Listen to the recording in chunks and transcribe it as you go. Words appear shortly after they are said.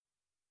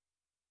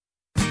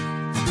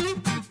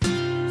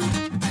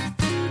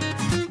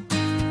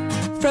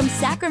From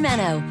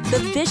Sacramento, the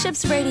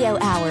Bishop's Radio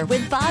Hour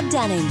with Bob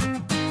Dunning,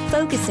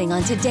 focusing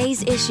on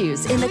today's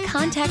issues in the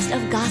context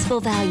of gospel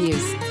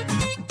values.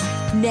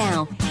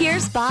 Now,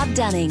 here's Bob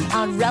Dunning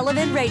on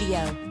Relevant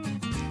Radio.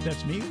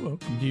 That's me.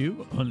 Welcome to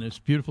you on this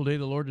beautiful day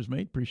the Lord has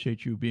made.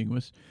 Appreciate you being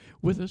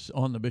with us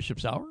on the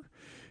Bishop's Hour.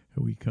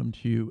 We come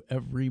to you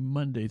every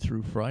Monday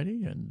through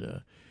Friday, and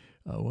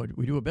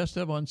we do a best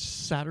of on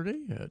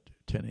Saturday at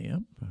 10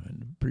 a.m.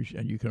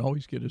 And you can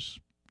always get us.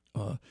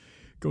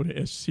 Go to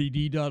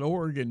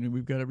scd.org, and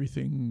we've got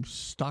everything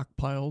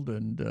stockpiled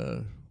and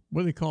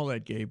what do they call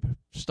that, Gabe?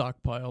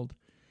 Stockpiled?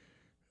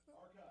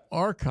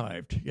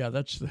 Archived. Yeah,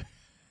 that's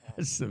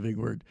the big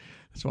word.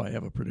 That's why I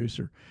have a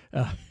producer.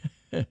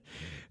 Yeah,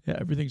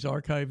 everything's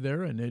archived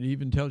there, and it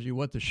even tells you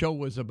what the show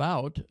was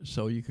about,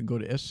 so you can go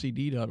to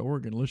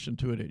scd.org and listen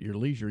to it at your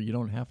leisure. You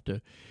don't have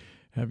to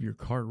have your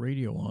car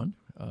radio on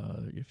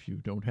if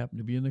you don't happen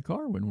to be in the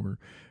car when we're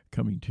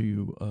coming to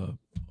you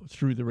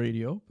through the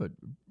radio, but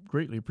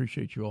greatly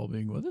appreciate you all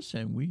being with us.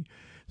 And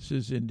this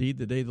is indeed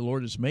the day the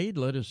Lord has made.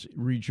 Let us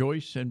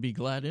rejoice and be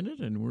glad in it.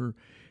 And we're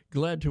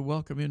glad to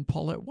welcome in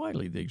Paulette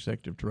Wylie, the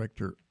Executive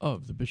Director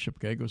of the Bishop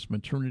Gallegos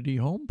Maternity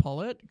Home.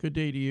 Paulette, good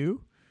day to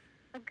you.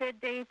 A good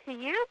day to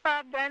you,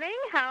 Bob Dunning.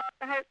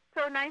 It's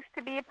so nice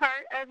to be a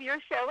part of your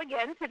show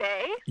again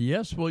today.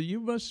 Yes, well, you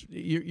must.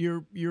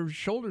 Your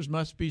shoulders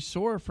must be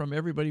sore from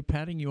everybody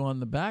patting you on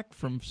the back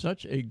from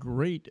such a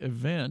great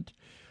event,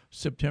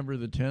 September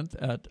the 10th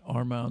at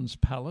Armand's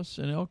Palace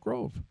in Elk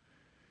Grove.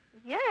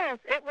 Yes,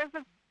 it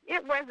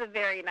was a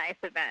very nice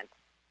event.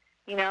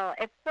 You know,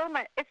 it's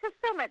just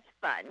so much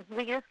fun.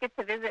 We just get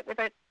to visit with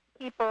our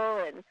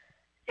people and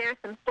share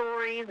some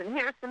stories and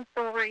hear some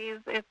stories.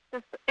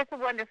 It's a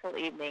wonderful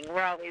evening.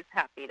 We're always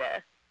happy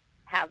to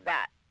have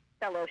that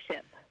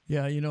fellowship.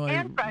 Yeah, you know,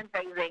 and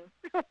fundraising.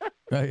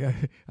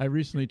 I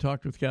recently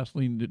talked with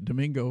Kathleen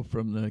Domingo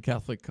from the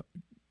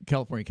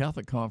California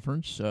Catholic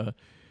Conference,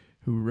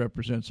 who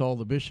represents all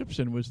the bishops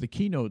and was the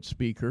keynote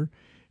speaker,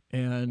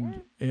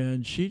 and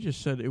she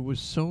just said it was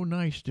so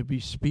nice to be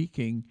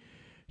speaking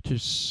to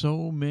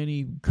so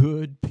many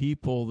good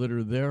people that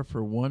are there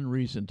for one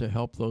reason, to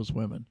help those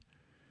women.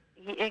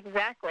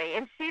 Exactly,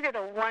 and she did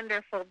a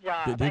wonderful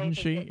job. Didn't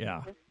she?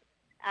 Yeah.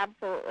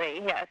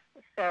 Absolutely, yes.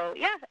 So,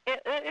 yeah,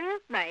 it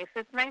is nice.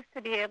 It's nice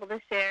to be able to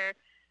share,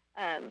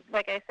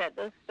 like I said,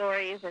 those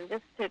stories and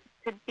just to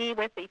be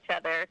with each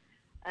other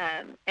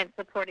and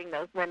supporting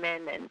those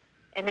women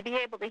and to be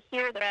able to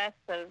hear the rest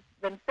of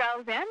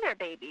themselves and their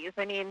babies.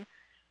 I mean,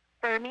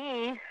 for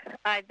me,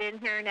 I've been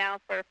here now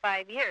for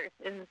 5 years,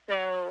 and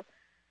so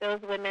those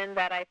women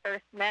that I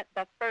first met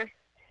my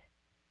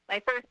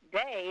first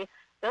day,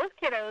 those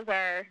kiddos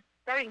are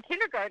starting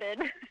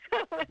kindergarten,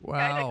 so it's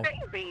kind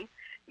of crazy.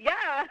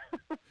 Yeah.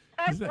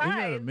 Isn't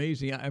that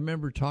amazing? I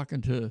remember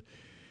talking to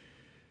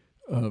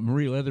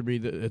Marie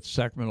Leatherby at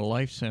Sacramento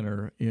Life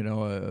Center,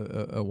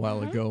 a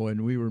while ago,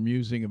 and we were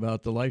musing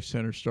about the Life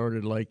Center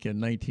started like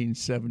in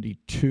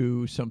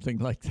 1972, something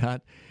like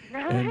that.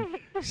 And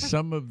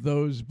some of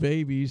those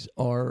babies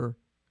are,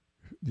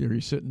 you're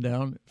sitting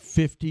down,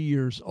 50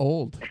 years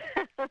old.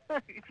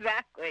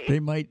 Exactly.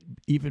 They might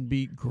even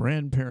be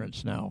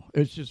grandparents now.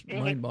 It's just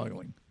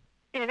mind-boggling.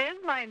 It is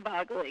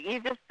mind-boggling.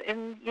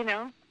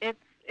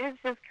 It's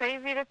just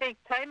crazy to think.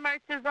 Time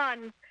marches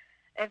on.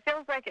 It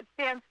feels like it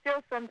stands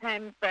still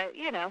sometimes, but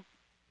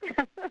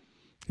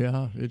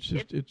Yeah,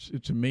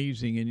 it's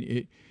amazing,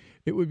 and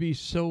it would be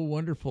so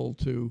wonderful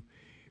to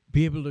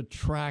be able to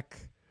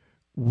track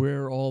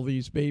where all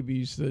these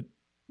babies that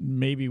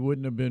maybe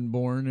wouldn't have been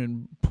born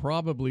and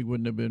probably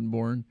wouldn't have been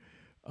born,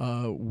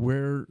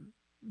 where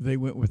they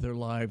went with their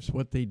lives,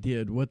 what they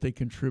did, what they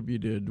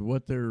contributed,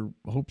 what their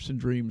hopes and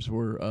dreams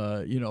were.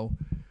 I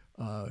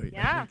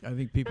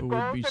think people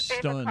would be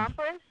stunned.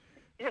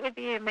 It would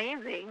be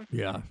amazing.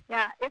 Yeah.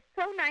 Yeah, it's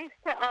so nice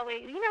to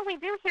always, we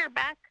do hear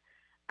back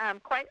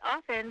quite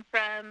often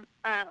from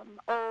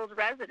old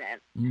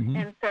residents,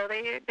 and so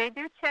they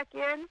do check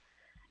in,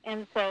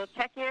 and so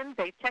check-ins,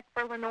 they check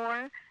for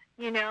Lenore.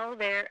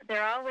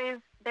 They're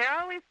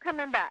always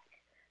coming back.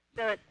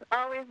 So it's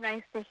always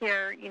nice to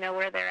hear,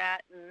 where they're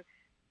at, and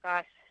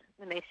gosh,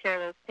 when they share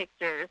those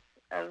pictures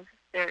of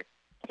their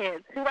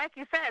kids, who, like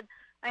you said,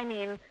 I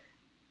mean,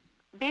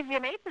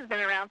 BGMH has been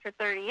around for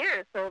 30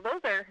 years, so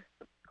those are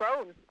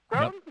grown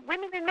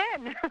women and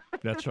men.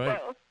 That's right.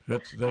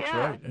 That's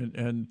right.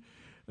 And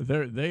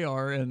they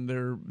are, and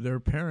their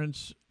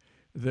parents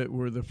that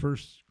were the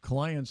first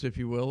clients, if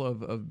you will,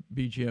 of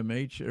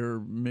BGMH are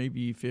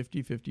maybe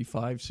 50,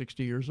 55,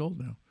 60 years old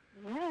now.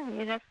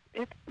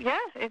 Yeah,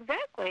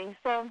 exactly.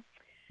 So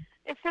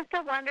it's just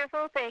a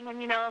wonderful thing,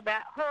 and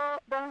that whole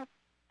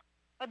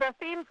the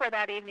theme for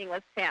that evening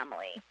was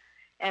family,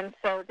 and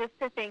so just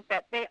to think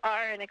that they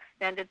are an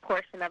extended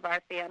portion of our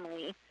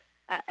family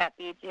at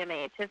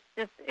BGMH, it's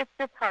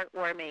just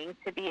heartwarming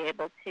to be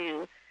able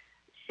to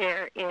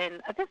share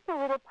in just a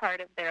little part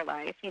of their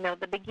life,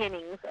 the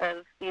beginnings of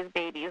these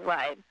babies'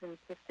 lives, and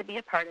just to be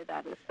a part of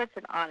that is such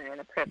an honor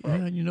and a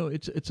privilege. Yeah,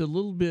 it's a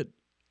little bit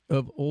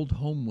of Old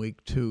Home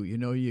Week, too. You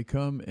know, you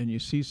come and you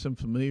see some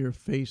familiar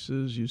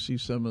faces. You see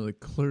some of the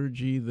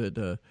clergy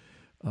that,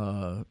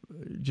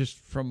 just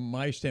from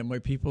my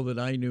standpoint, people that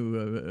I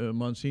knew,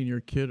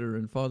 Monsignor Kidder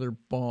and Father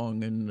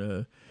Bong and,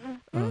 you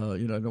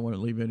know, I don't want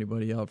to leave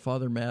anybody out,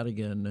 Father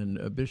Madigan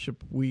and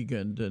Bishop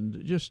Wiegand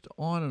and just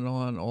on and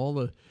on,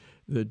 all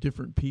the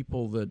different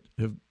people that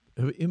have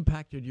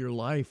impacted your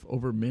life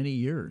over many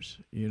years,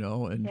 you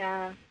know,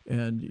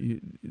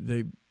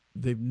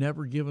 they've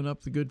never given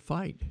up the good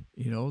fight,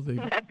 you know.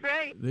 That's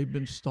right. They've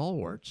been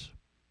stalwarts.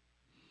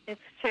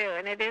 It's true,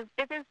 and it is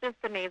just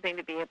amazing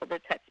to be able to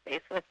touch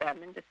base with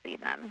them and to see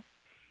them.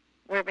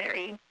 We're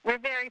very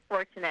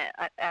fortunate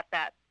at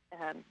that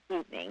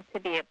evening to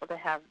be able to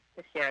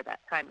share that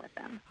time with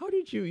them. How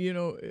did you, you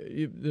know,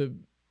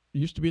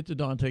 used to be at the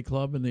Dante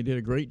Club, and they did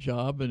a great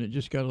job, and it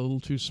just got a little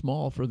too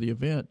small for the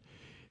event.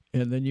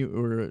 And then you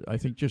were, I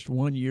think, just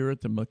 1 year at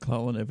the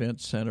McClellan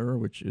Event Center,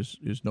 which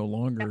is no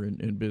longer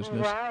in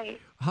business. Right.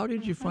 How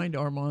did you find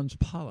Armand's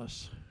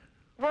Palace?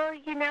 Well,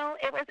 you know,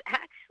 it was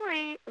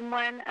actually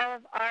one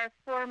of our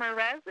former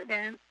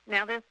residents.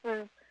 Now, this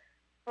was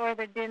for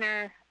the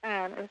dinner.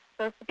 It was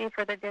supposed to be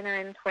for the dinner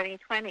in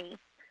 2020.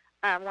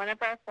 One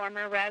of our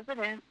former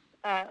residents,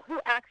 who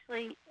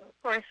actually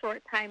for a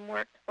short time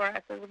worked for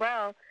us as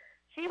well,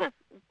 she was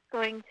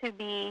going to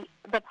be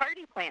the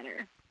party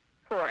planner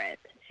for it.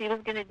 She was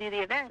going to do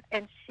the event,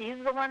 and she's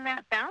the one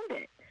that found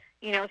it.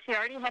 You know, she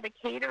already had a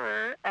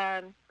caterer,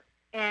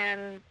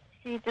 and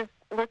she just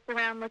looked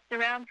around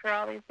for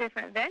all these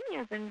different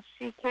venues, and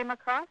she came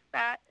across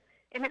that,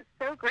 and it's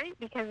so great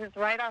because it's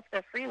right off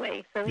the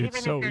freeway. So even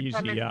if you're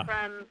coming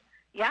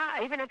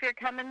even if you're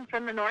coming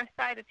from the north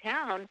side of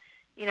town,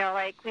 you know,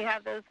 like we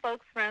have those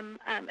folks from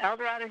El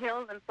Dorado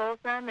Hills and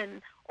Folsom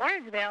and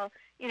Orangevale,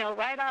 you know,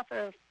 right off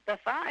of the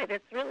 5.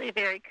 It's really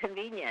very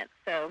convenient.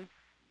 So.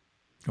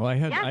 Well, I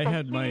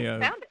had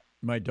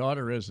my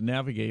daughter as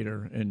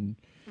navigator, and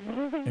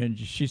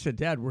she said,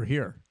 "Dad, we're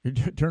here.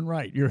 Turn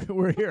right.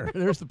 We're here.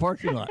 There's the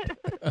parking lot."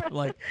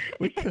 Like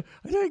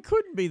I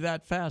couldn't be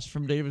that fast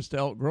from Davis to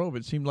Elk Grove.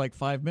 It seemed like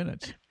 5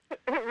 minutes.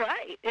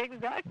 Right,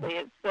 exactly.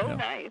 It's so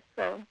nice.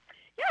 So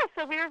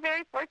so we were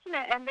very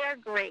fortunate, and they're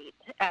great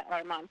at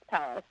Armand's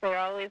Palace. They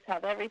always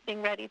have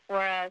everything ready for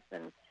us,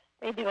 and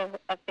they do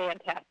a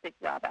fantastic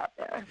job out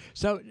there.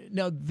 So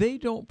now they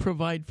don't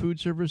provide food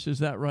service, is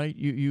that right?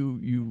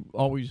 You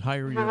always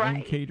hire your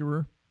own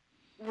caterer?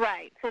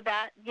 Right. So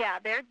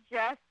they're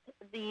just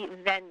the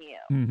venue.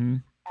 Mm-hmm.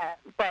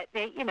 But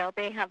they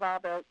have all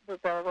the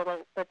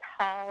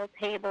tall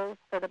tables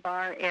for the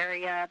bar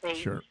area. They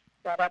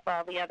set up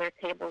all the other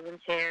tables and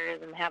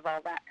chairs and have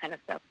all that kind of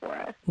stuff for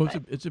us. Well,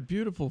 it's a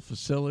beautiful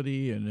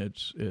facility, and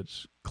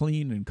it's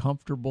clean and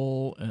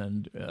comfortable,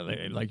 and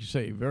like you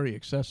say, very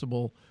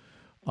accessible.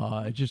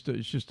 It's just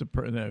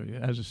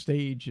as a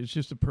stage, it's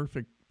just a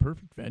perfect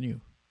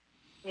venue.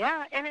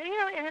 Yeah, and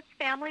and it's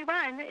family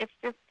run. It's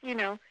just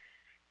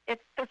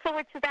it's so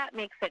much of that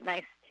makes it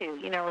nice too.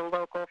 A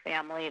local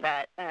family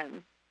that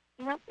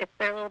it's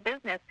their little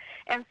business.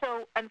 And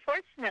so,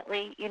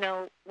 unfortunately,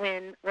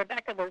 when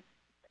Rebecca was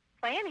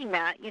planning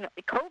that,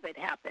 COVID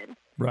happened.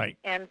 Right.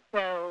 And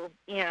so,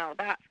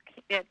 that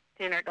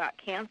dinner got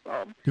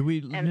canceled. Did we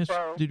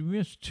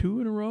miss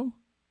 2 in a row?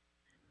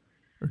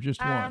 Or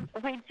just one?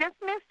 We just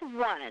missed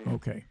one.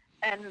 Okay.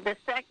 And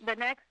the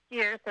next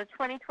year, so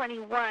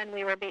 2021,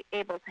 we were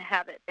able to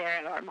have it there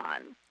at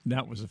Armand's.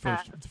 That was the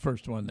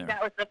first one there.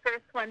 That was the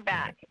first one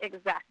back,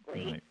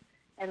 exactly. Right.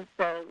 And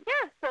so,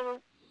 so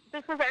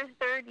this was our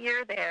 3rd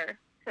year there.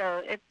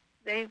 So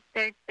they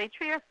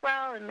treat us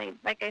well, and they,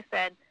 like I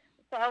said,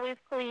 it's always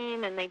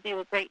clean, and they do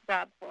a great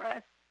job for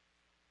us.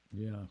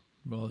 Yeah.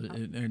 Well,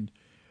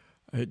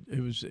 it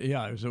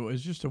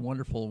was just a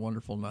wonderful,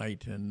 wonderful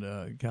night,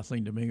 and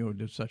Kathleen Domingo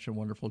did such a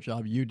wonderful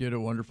job. You did a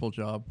wonderful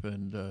job,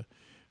 and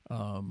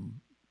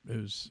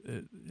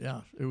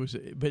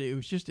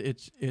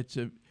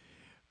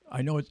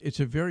I know it's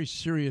a very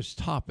serious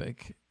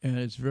topic, and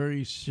it's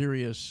very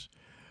serious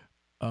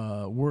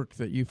work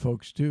that you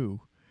folks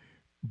do,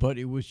 but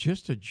it was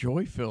just a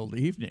joy-filled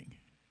evening,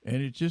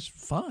 and it's just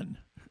fun.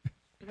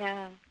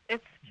 Yeah,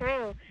 it's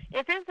true.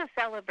 It is a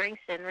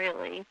celebration,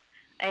 really.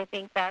 I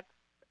think that's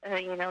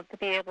to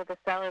be able to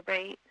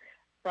celebrate,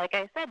 like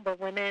I said, the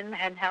women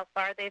and how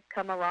far they've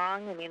come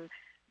along. I mean,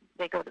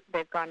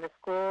 they've gone to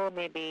school,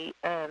 maybe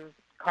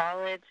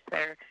college.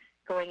 They're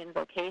going in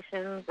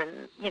vocations,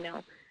 and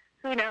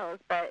who knows?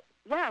 But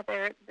yeah,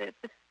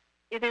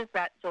 it is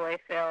that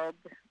joy-filled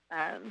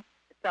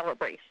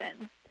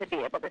celebration to be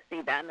able to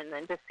see them, and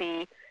then to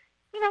see,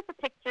 the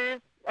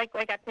pictures. Like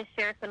I got to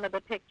share some of the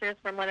pictures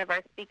from one of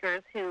our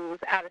speakers who's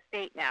out of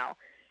state now.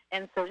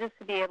 And so just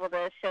to be able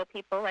to show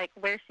people like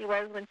where she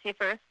was when she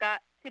first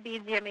got to be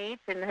GMH,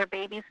 and her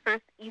baby's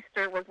first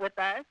Easter was with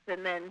us,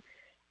 and then,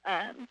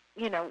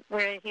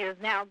 where he is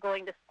now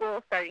going to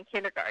school, starting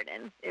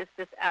kindergarten, is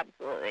just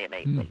absolutely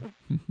amazing.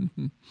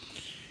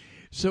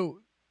 So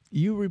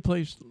you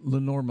replaced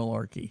Lenore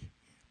Malarkey,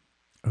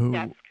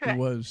 who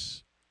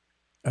was,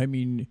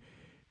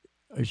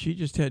 She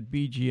just had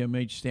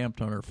BGMH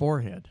stamped on her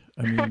forehead.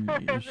 I mean,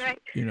 right.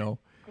 you know.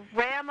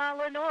 Grandma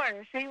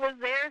Lenore, she was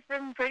there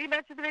from pretty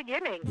much the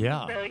beginning.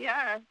 Yeah. So,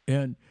 yeah.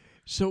 And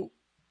so,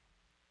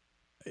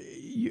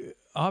 you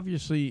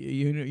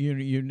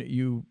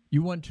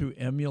want to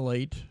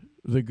emulate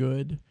the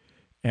good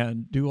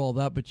and do all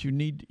that, but you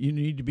need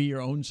to be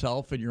your own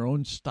self and your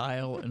own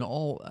style and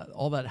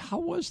all that. How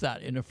was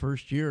that in the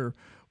first year,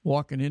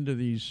 walking into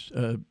these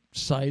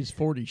size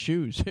 40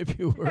 shoes, if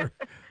you were?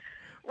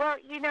 Well,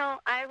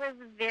 I was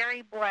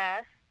very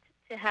blessed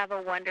to have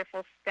a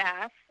wonderful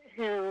staff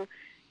who,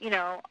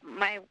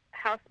 my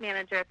house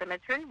manager at the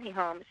maternity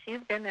home,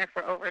 she's been there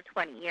for over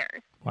 20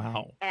 years.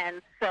 Wow.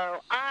 And so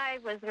I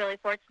was really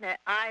fortunate.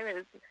 I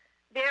was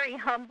very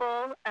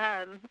humble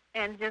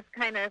and just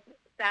kind of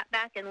sat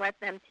back and let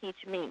them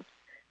teach me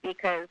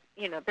because,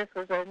 this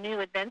was a new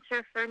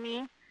adventure for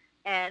me,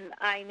 and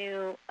I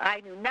knew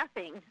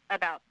nothing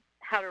about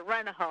how to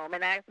run a home.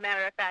 And as a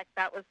matter of fact,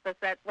 that was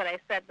what I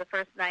said the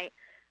first night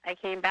I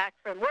came back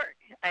from work.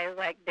 I was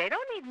like, they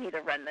don't need me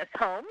to run this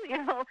home.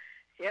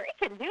 Sherry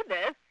can do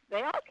this.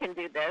 They all can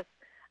do this.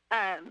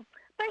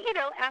 But,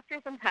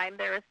 after some time,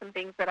 there were some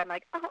things that I'm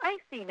like, oh, I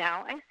see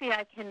now. I see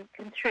I can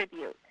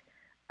contribute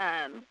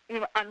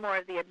on more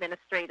of the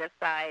administrative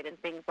side and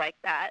things like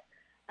that.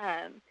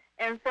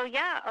 And so,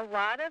 yeah,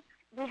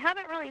 we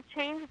haven't really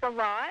changed a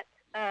lot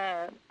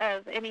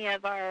of any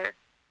of our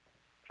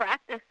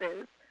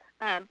practices.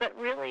 But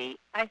really,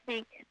 I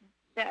think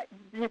that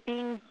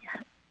being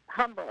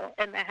humble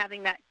and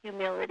having that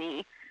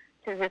humility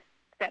to just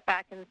step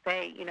back and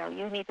say, you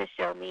need to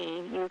show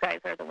me. You guys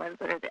are the ones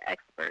that are the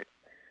experts,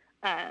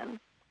 and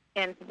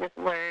to just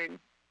learn.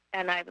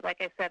 And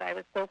like I said, I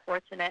was so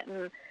fortunate,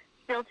 and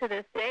still to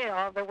this day,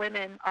 all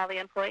the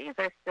employees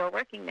are still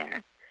working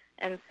there,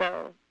 and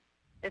so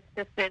it's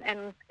just been,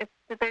 and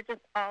they're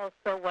just all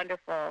so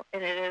wonderful,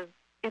 and it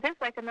is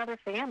like another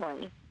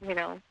family,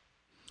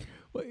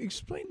 Well,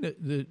 explain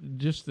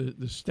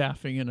the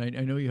staffing, and I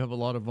know you have a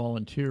lot of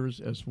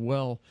volunteers as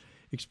well.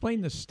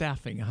 Explain the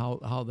staffing,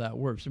 how that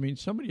works. I mean,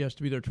 somebody has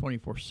to be there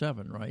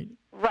 24/7, right?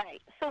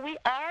 Right. So we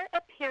are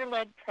a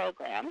peer-led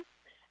program,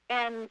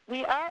 and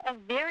we are a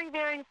very,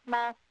 very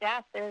small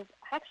staff. There's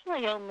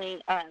actually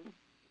only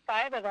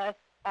 5 of us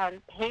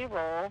on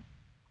payroll,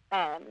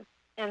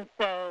 and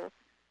so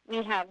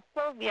we have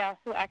Sylvia,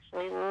 who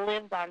actually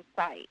lives on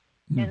site,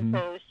 and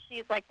so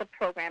she's like the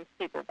program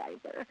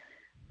supervisor.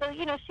 So,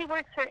 she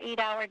works her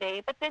 8-hour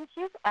day, but then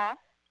she's off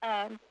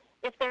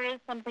if there is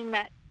something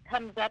that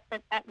comes up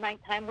at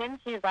nighttime. When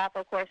she's off,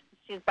 of course,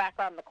 she's back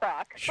on the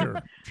clock.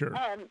 Sure.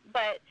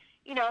 But,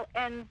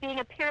 and being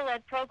a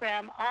peer-led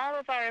program, all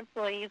of our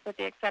employees, with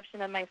the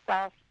exception of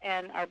myself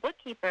and our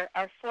bookkeeper,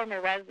 are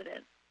former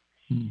residents.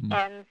 Mm-hmm.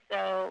 And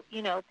so,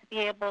 to be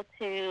able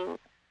to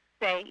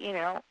say,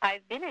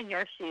 I've been in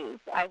your shoes,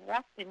 I've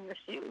walked in your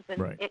shoes, and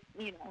right.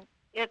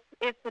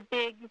 It's a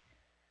big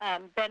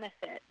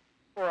benefit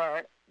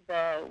for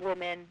the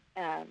women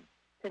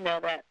to know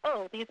that,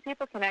 these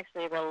people can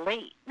actually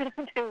relate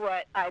to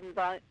what I'm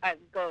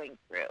going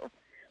through,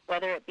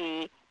 whether it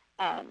be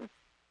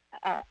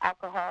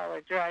alcohol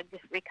or drug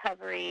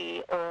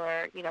recovery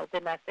or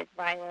domestic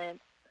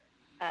violence.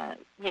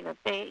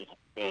 They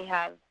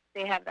have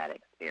that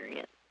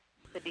experience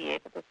to be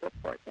able to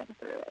support them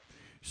through it.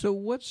 So,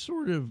 what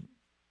sort of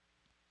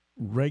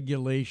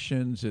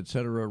regulations, et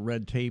cetera,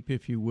 red tape,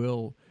 if you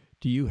will,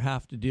 do you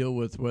have to deal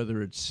with,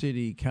 whether it's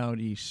city,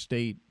 county,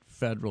 state,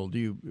 federal?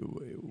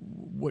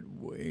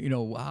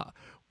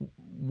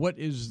 What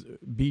is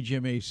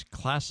BGMA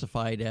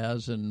classified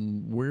as,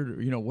 and where,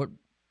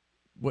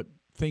 what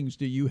things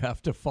do you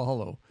have to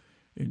follow?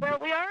 Well,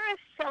 we are a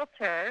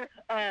shelter,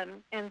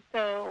 and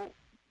so,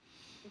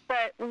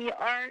 but we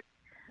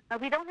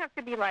don't have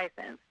to be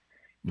licensed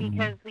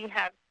because we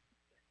have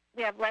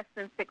less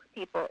than 6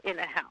 people in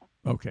a house.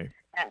 Okay.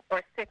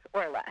 Or 6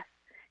 or less.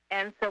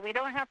 And so we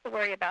don't have to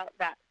worry about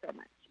that so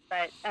much.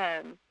 But,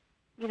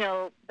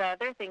 the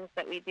other things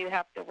that we do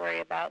have to worry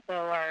about, though,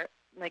 are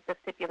like the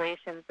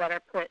stipulations that are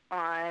put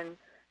on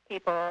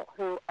people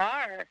who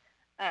are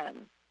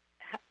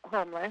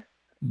homeless,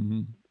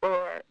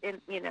 or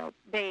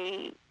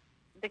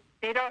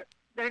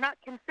they're not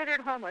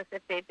considered homeless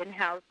if they've been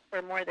housed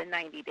for more than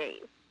 90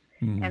 days.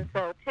 And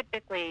so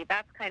typically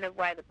that's kind of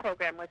why the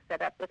program was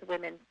set up, with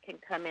women can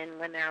come in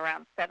when they're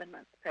around 7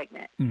 months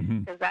pregnant,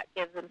 because that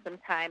gives them some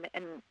time.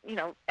 And,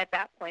 at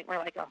that point, we're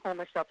like a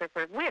homeless shelter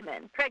for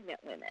women,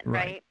 pregnant women,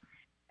 right?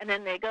 And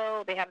then they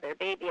have their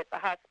baby at the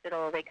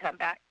hospital, they come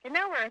back. And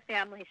now we're a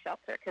family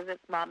shelter because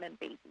it's mom and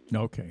baby.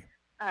 Okay.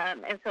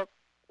 And so,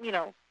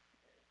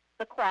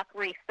 the clock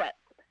resets,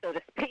 so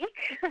to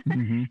speak.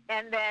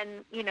 And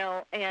then, in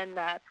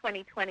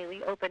 2020,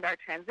 we opened our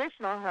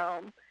transitional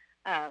home,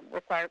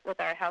 with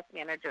our house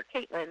manager,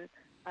 Caitlin,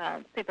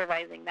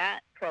 supervising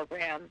that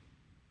program.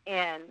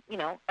 And,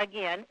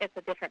 again, it's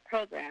a different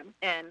program.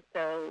 And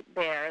so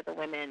there the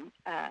women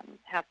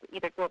have to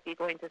either be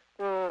going to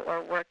school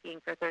or working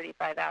for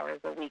 35 hours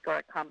a week, or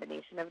a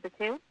combination of the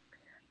two.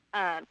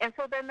 And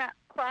so then that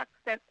clock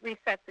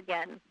resets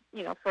again,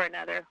 for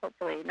another,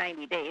 hopefully,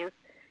 90 days.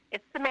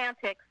 It's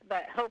semantics,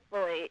 but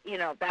hopefully,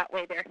 that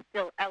way they're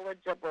still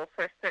eligible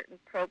for certain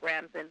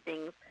programs and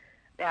things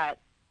that,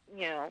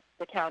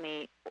 the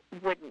county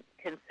wouldn't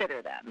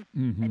consider them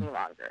any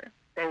longer.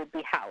 They would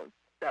be housed.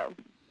 So,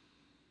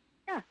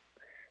 yeah.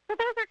 So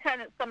those are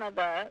kind of some of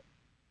the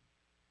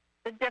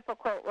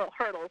difficult little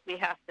hurdles we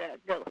have to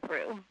go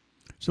through.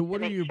 So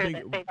what are your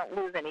that they don't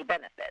lose any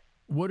benefits.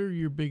 What are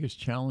your biggest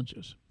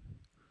challenges?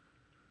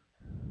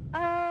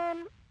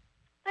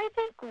 I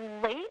think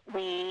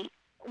lately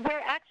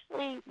we're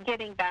actually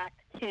getting back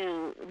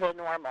to the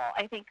normal.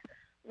 I think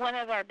one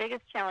of our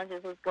biggest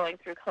challenges was going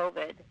through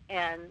COVID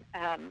and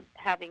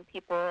having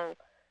people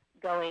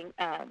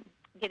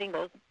getting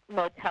those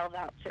motel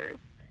vouchers.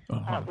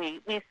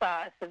 We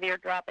saw a severe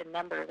drop in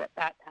numbers at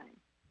that time.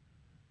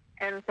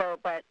 And so,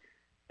 but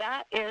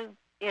that is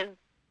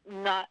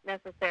not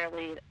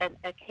necessarily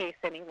a case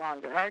any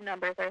longer. Our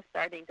numbers are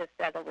starting to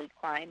steadily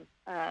climb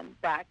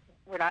back.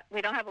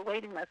 We don't have a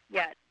waiting list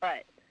yet,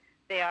 but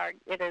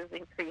it is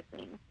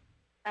increasing.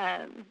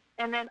 And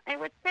then I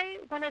would say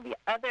one of the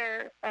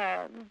other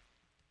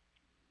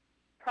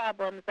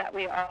problems that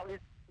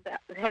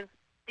that has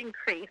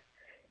increased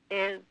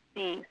is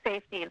the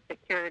safety and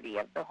security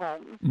of the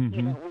homes.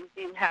 We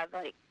do have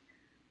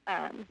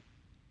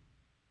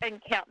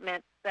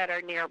encampments that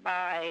are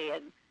nearby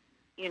and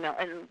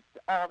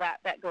all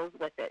that goes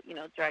with it,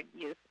 drug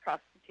use,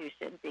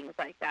 prostitution, things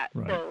like that.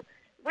 Right. So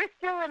we're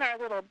still in our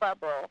little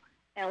bubble,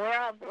 and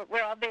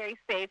we're all very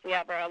safe. We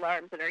have our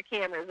alarms and our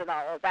cameras and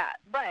all of that.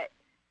 But,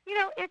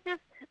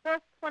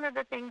 that's one of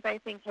the things I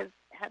think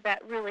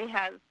that really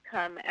has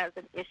come as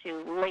an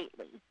issue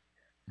lately.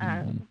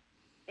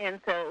 And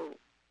so,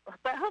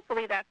 but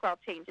hopefully that's all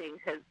changing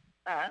because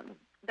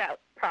that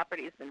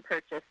property's been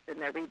purchased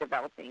and they're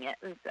redeveloping it,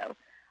 and so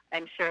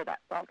I'm sure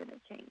that's all going to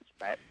change.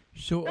 But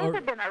those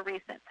have been our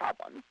recent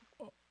problems.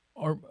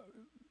 Are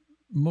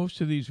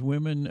most of these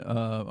women,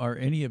 are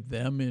any of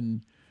them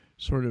in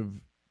sort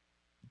of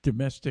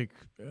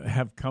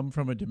have come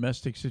from a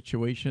domestic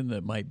situation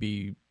that might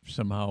be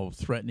somehow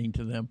threatening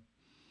to them?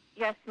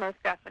 Yes, most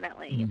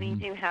definitely. We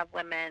do have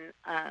women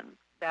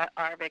that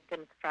are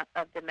victims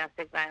of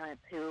domestic violence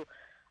who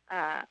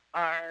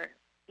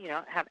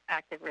have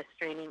active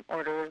restraining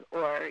orders,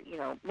 or,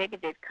 maybe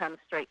they've come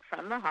straight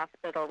from the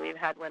hospital. We've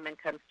had women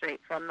come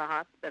straight from the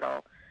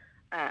hospital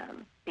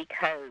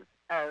because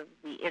of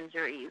the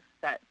injuries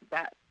that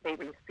they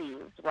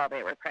received while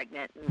they were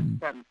pregnant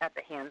and at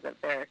the hands of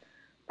their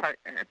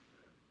partner.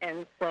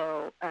 And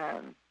so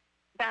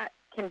that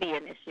can be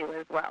an issue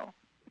as well.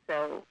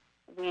 So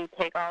we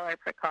take all our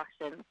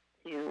precautions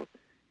to,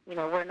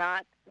 we're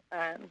not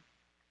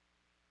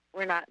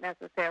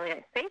necessarily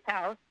a safe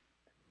house,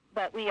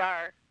 but we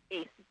are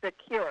a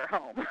secure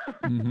home,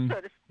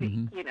 so to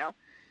speak,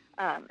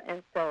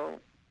 and so,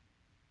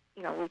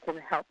 we can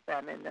help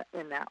them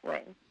in that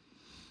way.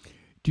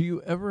 Do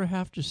you ever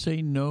have to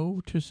say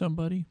no to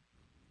somebody?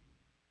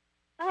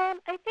 I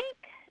think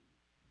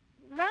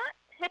not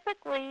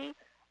typically.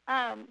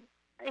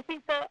 I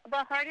think the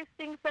hardest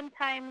thing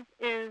sometimes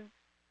is,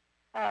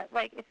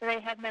 like if they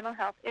have mental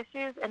health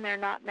issues and they're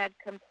not med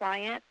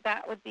compliant,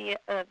 that would be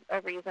a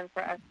reason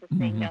for us to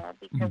say no,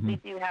 because we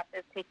do have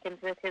to take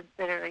into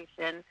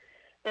consideration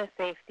the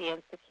safety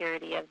and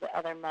security of the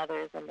other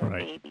mothers and their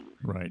babies.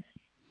 Right.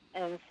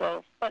 And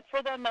so, but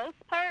for the most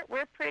part,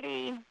 we're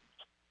pretty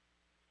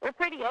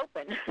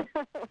open.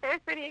 We're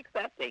pretty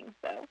accepting.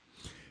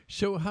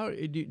 So how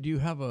do you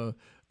have a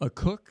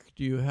cook?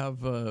 Do you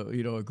have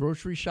a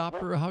grocery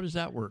shopper? How does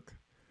that work?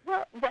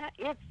 Well,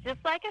 it's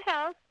just like a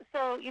house.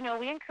 So,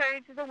 we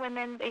encourage the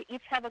women, they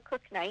each have a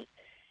cook night,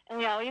 and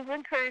we always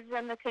encourage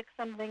them to cook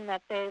something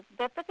that they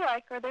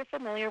like or they're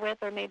familiar with,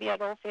 or maybe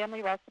at old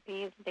family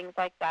recipes and things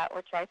like that,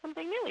 or try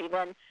something new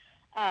even.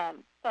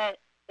 But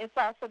it's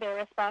also their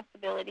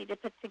responsibility to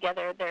put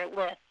together their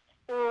list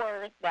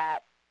for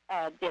that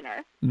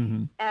dinner.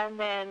 And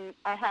then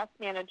our house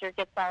manager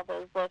gets all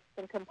those lists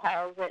and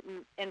compiles it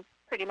and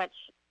pretty much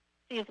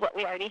sees what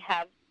we already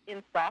have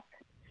in stock,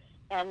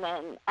 and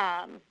then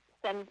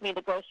sends me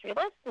the grocery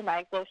list, and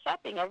I go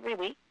shopping every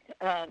week,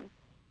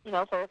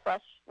 for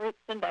fresh fruits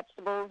and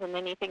vegetables and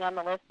anything on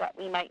the list that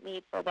we might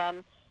need for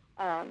them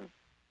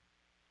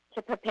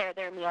to prepare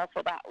their meal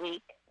for that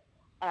week.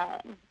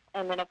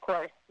 And then, of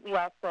course,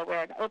 we're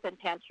an open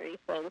pantry,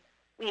 so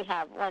we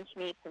have lunch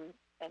meats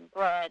and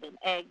bread and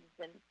eggs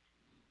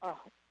and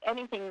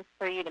anything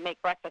for you to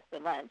make breakfast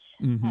and lunch.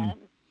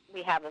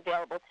 We have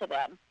available to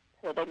them,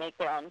 so they make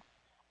their own.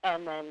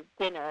 And then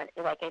dinner,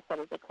 like I said,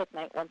 is a cook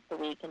night once a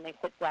week, and they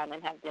sit down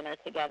and have dinner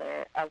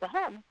together as a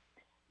home.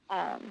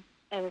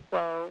 And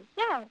so,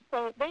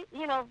 so they,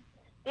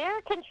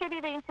 they're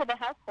contributing to the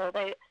household.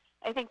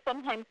 I think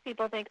sometimes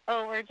people think,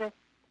 we're just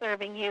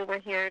serving you,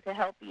 we're here to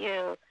help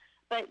you.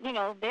 But,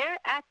 they're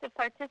active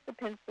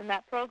participants in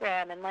that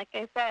program. And like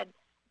I said,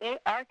 they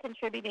are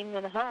contributing to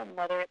the home,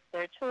 whether it's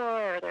their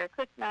chore or their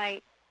cook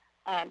night,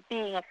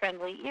 being a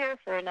friendly ear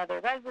for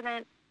another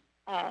resident.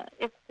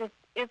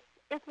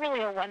 it's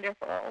really a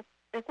wonderful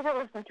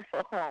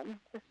home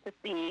just to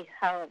see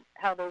how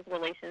those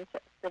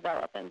relationships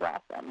develop and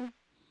blossom.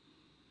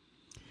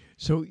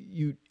 So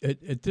you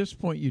at this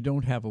point you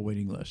don't have a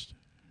waiting list?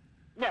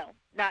 No,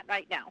 not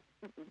right now.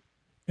 Mm-mm.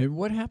 And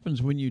what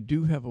happens when you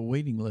do have a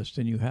waiting list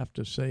and you have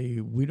to say,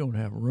 we don't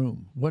have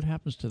room? What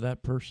happens to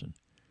that person?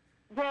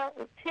 Well,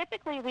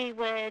 typically we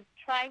would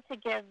try to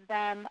give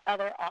them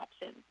other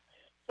options.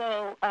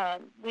 So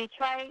we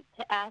try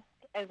to ask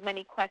as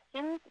many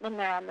questions when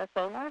they're on the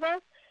phone with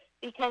us,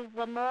 because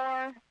the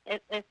more,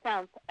 it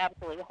sounds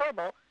absolutely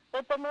horrible,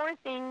 but the more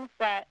things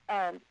that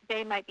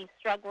they might be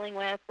struggling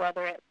with,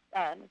 whether it's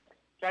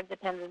drug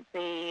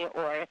dependency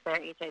or if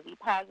they're HIV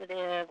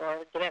positive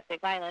or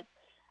domestic violence,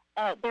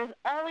 there's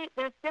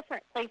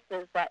different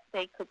places that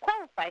they could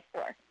qualify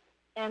for.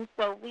 And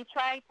so we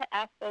try to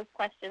ask those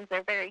questions.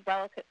 They're very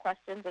delicate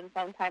questions, and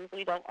sometimes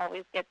we don't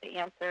always get the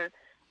answer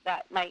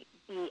that might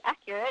be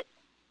accurate.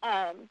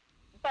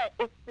 But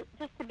it's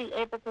just to be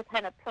able to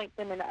kind of point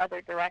them in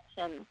other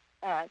directions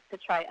to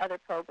try other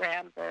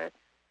programs, or,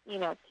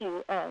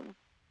 to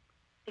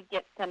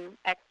get some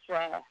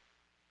extra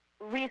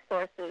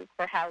resources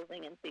for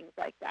housing and things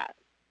like that.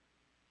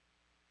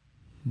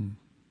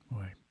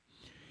 Boy.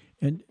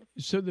 And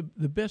so the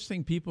best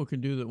thing people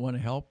can do that want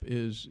to help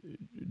is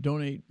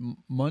donate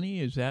money.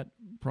 Is that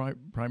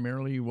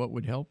primarily what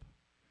would help?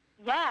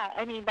 Yeah,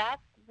 I mean,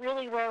 that's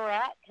really where we're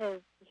at,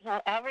 because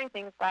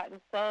everything's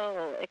gotten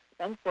so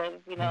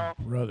expensive.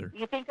 Brother.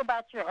 You think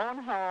about your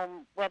own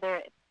home, whether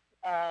it's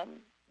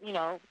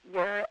your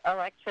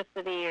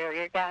electricity or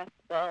your gas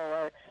bill,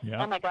 or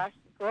oh my gosh,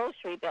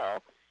 grocery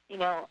bill,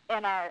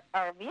 and our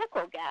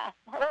vehicle gas.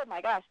 Oh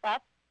my gosh,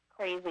 that's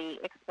crazy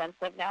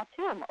expensive now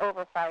too. I'm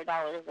over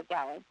 $5 a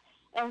gallon.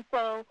 And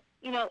so,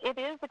 it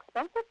is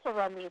expensive to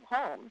run these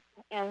homes.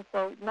 And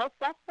so most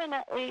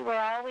definitely we're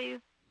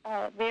always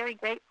very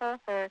grateful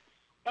for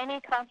any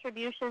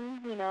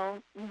contributions.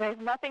 There's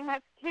nothing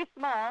that's too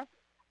small.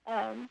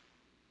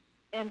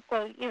 And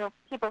so,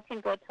 people can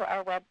go to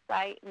our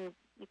website, and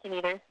you can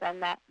either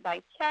send that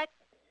by check,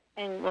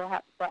 and we'll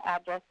have the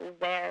addresses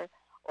there,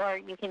 or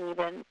you can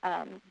even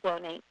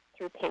donate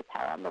through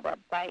PayPal on the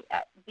website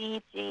at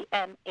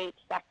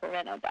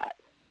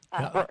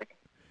bgmhsacramento.org.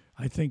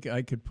 I think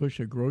I could push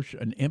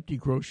an empty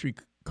grocery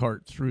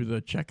cart through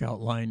the checkout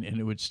line, and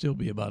it would still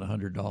be about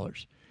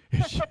 $100.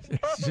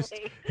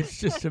 It's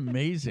just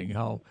amazing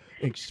how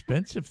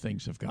expensive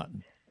things have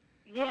gotten.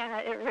 Yeah,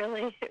 it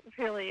really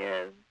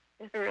is.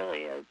 It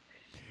really is.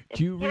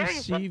 Do you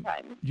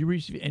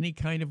receive any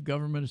kind of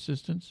government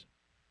assistance,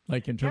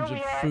 like in terms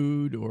of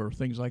food or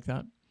things like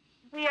that?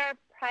 We are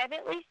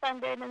privately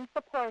funded and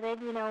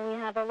supported. We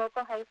have a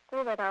local high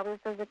school that always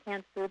does a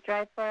canned food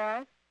drive for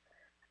us.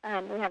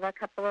 We have a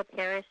couple of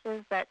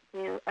parishes that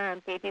do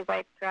baby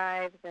wipe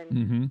drives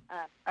and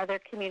other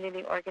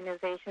community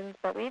organizations,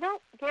 but we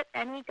don't get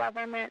any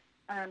government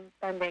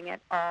funding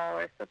at all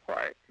or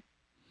support.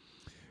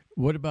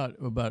 What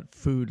about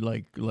food,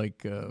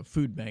 like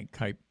food bank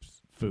type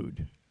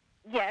food?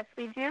 Yes,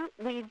 we do.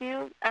 We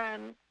do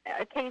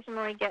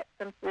occasionally get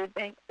some food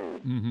bank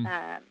food.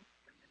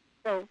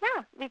 So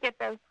we get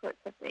those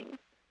sorts of things.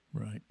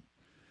 Right.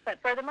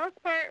 But for the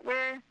most part,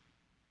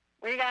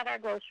 we got our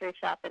grocery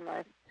shopping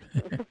list,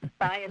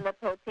 buying the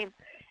proteins,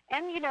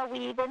 and we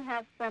even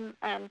have some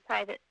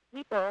private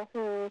people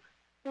who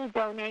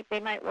donate. They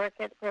might work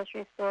at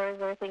grocery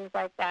stores or things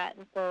like that,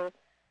 and so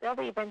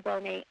they'll even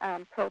donate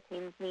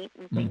proteins, meat,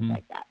 and things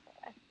like that for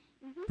us.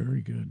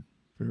 Very good.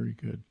 Very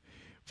good.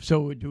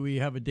 So, do we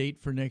have a date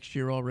for next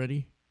year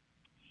already?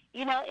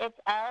 It's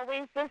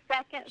always the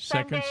second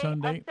Sunday of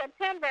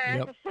September.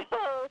 Yep. So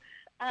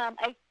I'm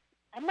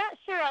not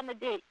sure on the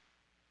date.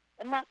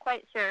 I'm not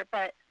quite sure,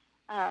 but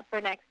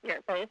for next year.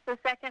 But it's the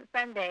second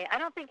Sunday. I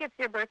don't think it's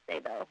your birthday,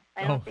 though.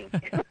 I don't think.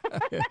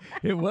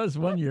 It was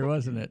one year,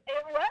 wasn't it?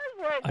 It was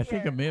one year. I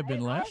think it may have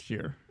been last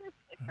year.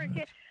 I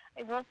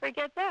won't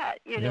forget that,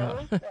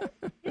 So,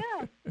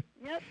 yep,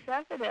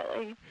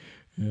 definitely.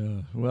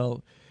 Yeah.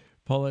 Well,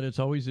 Paulette, it's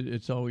always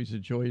a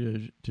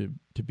joy to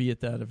be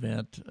at that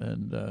event,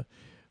 and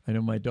I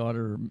know my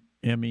daughter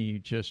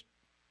Emmy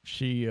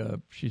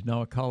she's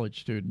now a college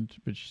student,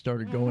 but she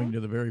started going to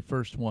the very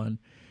first one,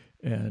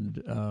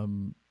 and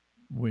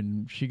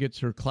when she gets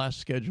her class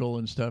schedule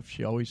and stuff,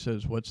 she always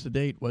says, "What's the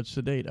date? What's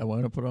the date?" I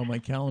want to put it on my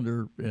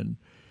calendar, and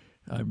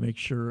I make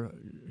sure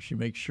she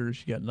makes sure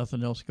she got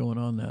nothing else going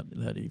on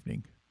that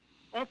evening.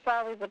 It's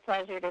always a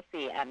pleasure to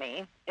see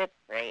Emmy. It's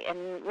great,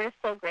 and we're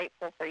so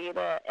grateful for you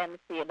to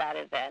MC that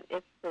event.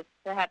 It's just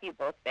to have you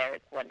both there.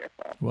 It's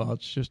wonderful. Well,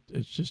 it's just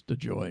a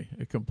joy,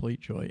 a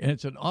complete joy, and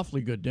it's an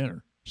awfully good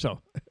dinner.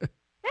 So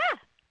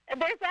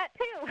and there's that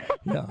too.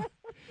 Yeah,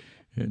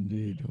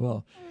 indeed.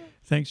 Well,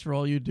 thanks for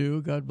all you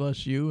do. God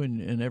bless you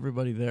and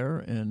everybody there,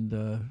 and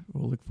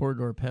we'll look forward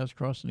to our paths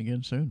crossing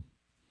again soon.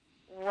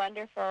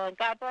 Wonderful. And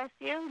God bless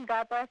you, and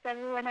God bless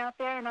everyone out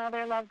there and all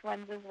their loved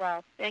ones as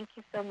well. Thank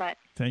you so much.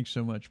 Thanks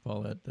so much,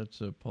 Paulette.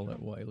 That's Paulette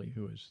Wylie,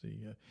 who is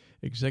the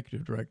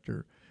executive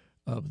director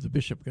of the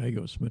Bishop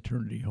Gallegos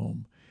Maternity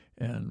Home.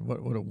 And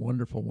what a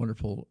wonderful,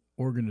 wonderful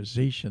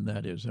organization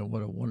that is, and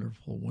what a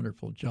wonderful,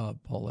 wonderful job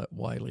Paulette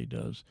Wylie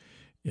does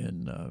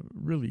in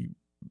really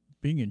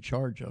being in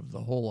charge of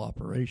the whole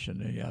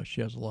operation. Yeah,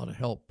 she has a lot of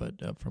help,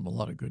 but from a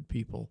lot of good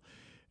people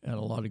and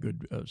a lot of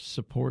good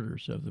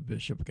supporters of the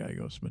Bishop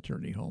Gallegos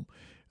Maternity Home.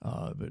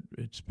 But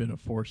it's been a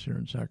force here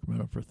in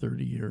Sacramento for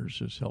 30 years,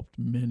 has helped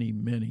many,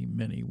 many,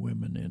 many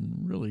women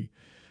in really,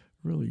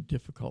 really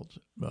difficult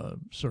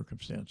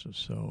circumstances.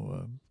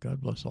 So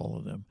God bless all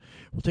of them.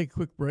 We'll take a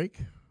quick break.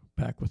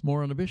 Back with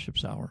more on the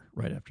Bishop's Hour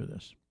right after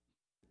this.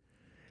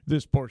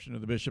 This portion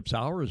of the Bishop's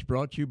Hour is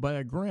brought to you by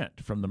a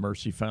grant from the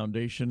Mercy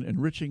Foundation,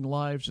 enriching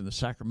lives in the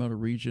Sacramento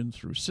region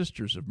through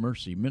Sisters of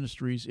Mercy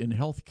ministries in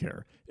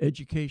healthcare,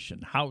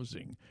 education,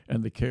 housing,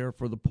 and the care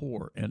for the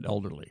poor and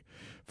elderly.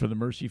 For the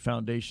Mercy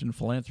Foundation,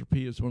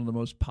 philanthropy is one of the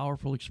most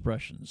powerful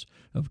expressions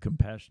of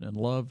compassion and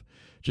love.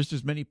 Just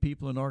as many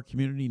people in our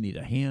community need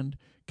a hand,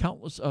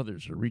 countless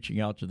others are reaching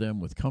out to them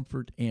with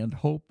comfort and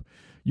hope.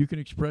 You can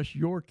express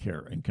your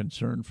care and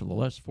concern for the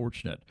less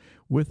fortunate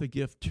with a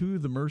gift to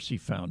the Mercy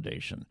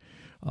Foundation.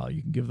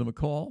 You can give them a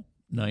call,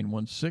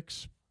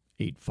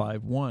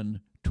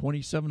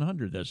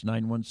 916-851-2700. That's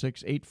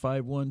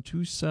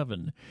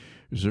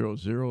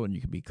 916-851-2700. And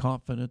you can be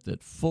confident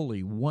that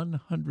fully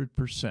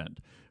 100%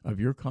 of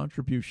your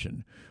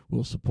contribution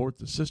will support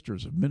the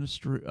Sisters of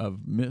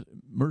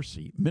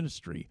Mercy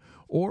ministry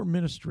or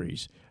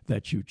ministries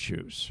that you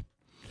choose.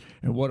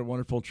 And what a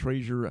wonderful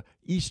treasure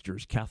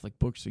Easter's Catholic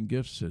Books and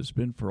Gifts has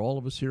been for all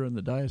of us here in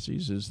the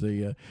diocese as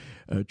they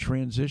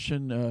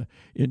transition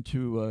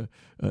into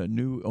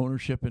new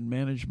ownership and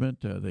management.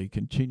 They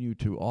continue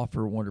to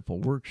offer wonderful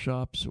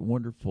workshops,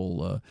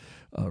 wonderful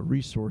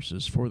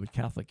resources for the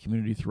Catholic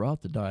community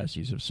throughout the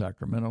Diocese of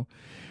Sacramento.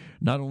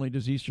 Not only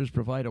does Easter's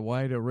provide a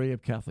wide array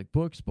of Catholic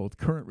books, both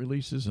current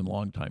releases and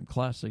longtime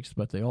classics,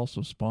 but they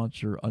also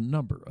sponsor a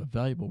number of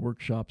valuable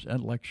workshops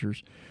and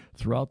lectures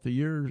throughout the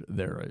year.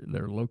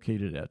 They're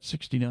located at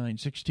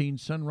 6916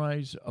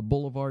 Sunrise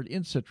Boulevard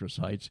in Citrus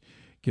Heights.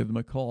 Give them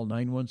a call,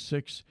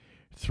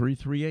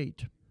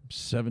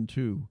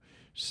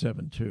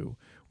 916-338-7272.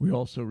 We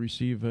also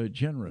receive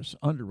generous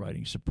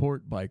underwriting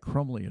support by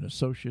Crumley &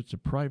 Associates, a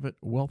private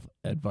wealth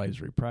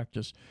advisory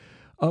practice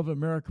of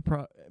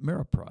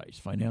Ameriprise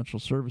Financial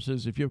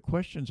Services. If you have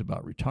questions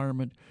about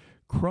retirement,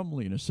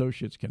 Crumley &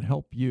 Associates can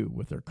help you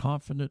with their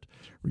confident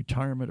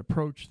retirement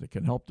approach that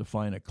can help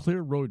define a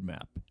clear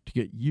roadmap to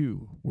get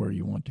you where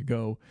you want to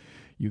go.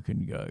 You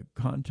can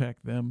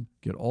contact them,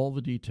 get all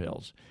the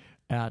details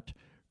at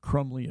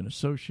Crumley &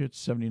 Associates,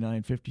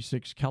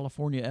 7956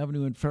 California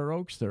Avenue in Fair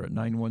Oaks. They're at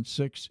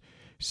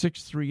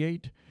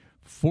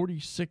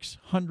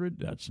 916-638-4600.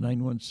 That's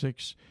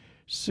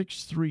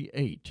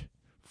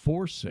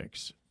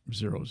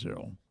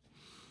 916-638-4600.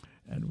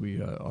 And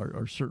we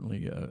are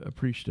certainly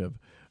appreciative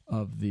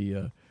of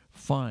the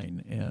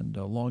fine and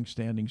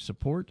long-standing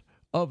support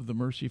of the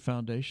Mercy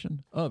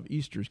Foundation, of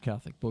Easter's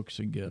Catholic Books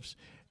and Gifts,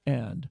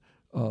 and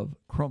of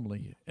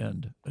Crumley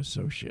and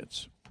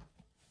Associates.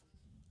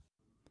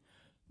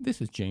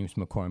 This is James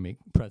McCormick,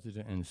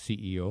 President and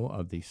CEO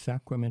of the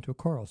Sacramento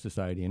Choral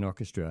Society and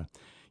Orchestra.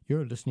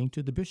 You're listening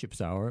to the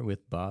Bishop's Hour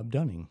with Bob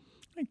Dunning.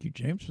 Thank you,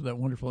 James, for that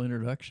wonderful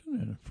introduction,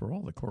 and for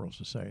all the Choral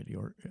Society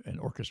and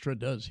Orchestra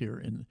does here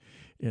in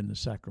the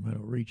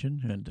Sacramento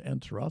region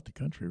and throughout the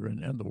country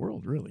and the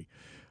world, really.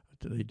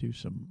 They do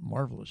some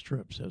marvelous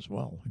trips as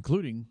well,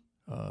 including,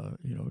 to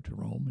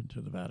Rome and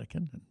to the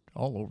Vatican and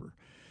all over.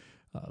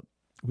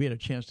 We had a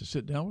chance to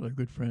sit down with our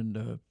good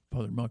friend,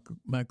 Father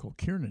Michael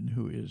Kiernan,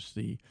 who is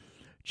the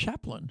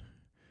chaplain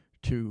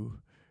to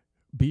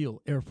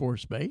Beale Air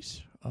Force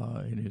Base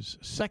in his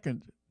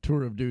second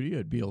tour of duty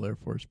at Beale Air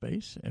Force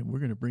Base, and we're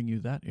going to bring you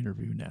that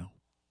interview now.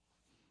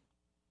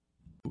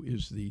 Who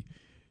is the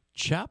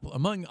chaplain,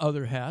 among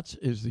other hats,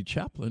 is the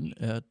chaplain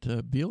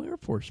at Beale Air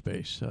Force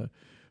Base.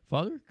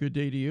 Father, good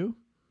day to you.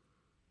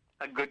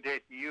 A good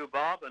day to you,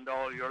 Bob, and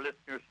all your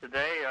listeners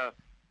today.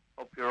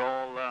 Hope you're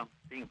all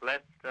being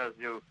blessed as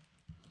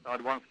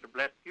God wants to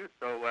bless you.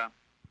 So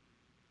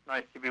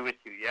nice to be with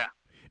you, yeah.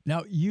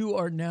 Now, you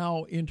are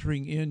now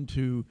entering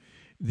into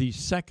the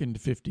second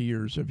 50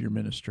 years of your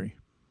ministry.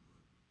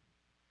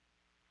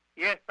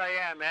 Yes, I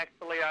am.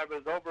 Actually, I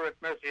was over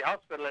at Mercy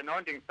Hospital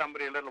anointing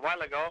somebody a little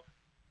while ago,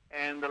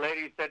 and the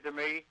lady said to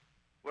me,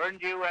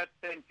 "Weren't you at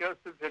St.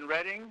 Joseph's in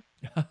Reading?"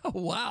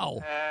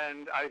 Wow.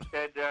 And I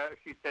said,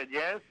 she said,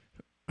 yes.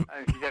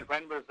 And she said,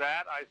 "When was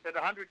that?" I said,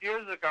 100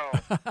 years ago.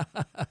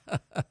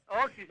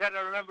 Oh, she said,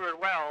 "I remember it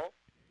well."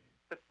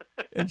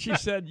 And she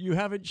said, "You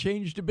haven't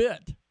changed a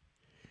bit."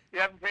 You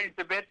haven't changed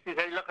a bit. She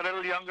said, "You look a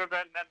little younger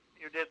than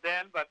you did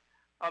then, but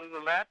other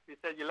than that," she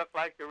said, "you look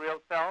like your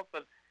real self."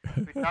 And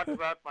we talked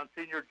about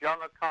Monsignor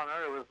John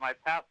O'Connor, who was my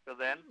pastor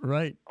then.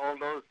 Right. All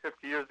those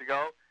 50 years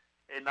ago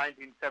in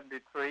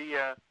 1973.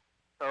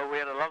 So we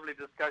had a lovely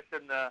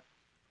discussion,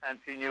 and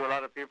she knew a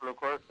lot of people, of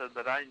course,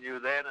 that I knew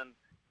then, and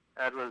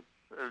it was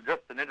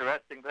just an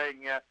interesting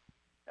thing,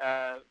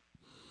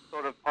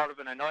 sort of part of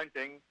an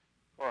anointing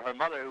for her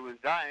mother who was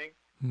dying,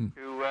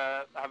 to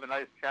have a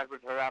nice chat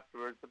with her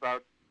afterwards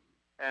about,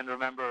 and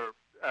remember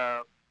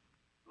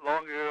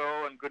long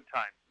ago and good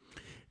times.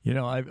 You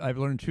know, I've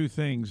learned two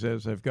things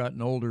as I've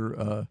gotten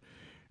older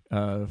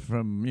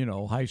from, you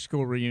know, high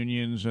school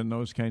reunions and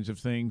those kinds of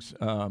things.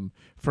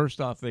 First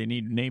off, they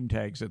need name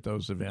tags at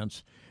those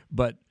events.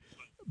 But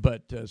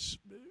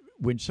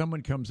when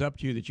someone comes up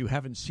to you that you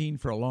haven't seen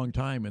for a long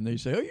time and they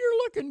say, "Oh, you're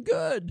looking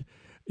good,"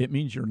 it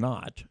means you're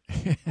not.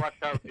 Watch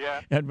out,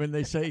 yeah. And when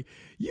they say,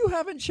 "You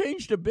haven't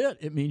changed a bit,"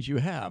 it means you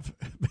have.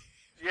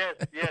 Yes,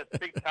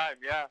 big time,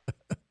 yeah.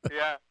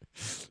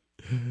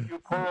 You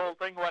poor old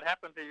thing, what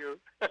happened to you?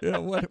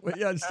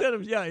 Instead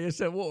of, you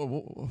said,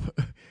 whoa,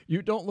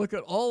 you don't look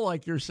at all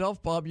like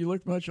yourself, Bob. You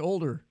look much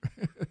older.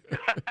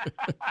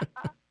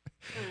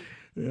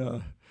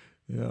 Yeah.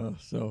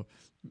 So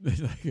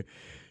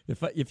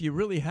if you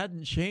really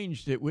hadn't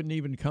changed, it wouldn't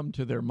even come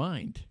to their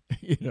mind,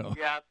 you know.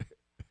 Yeah.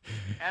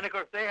 And, of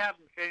course, they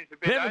haven't changed a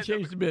bit They haven't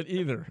changed a bit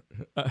either.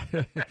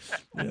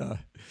 Yeah.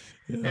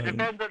 It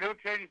depends on who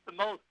changed the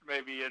most,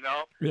 maybe, you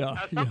know.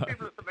 Some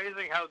people, it's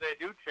amazing how they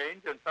do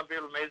change, and some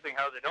people, amazing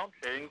how they don't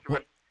change.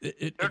 But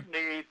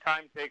certainly,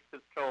 time takes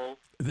its toll.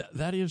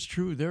 That is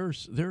true. There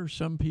are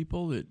some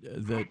people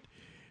that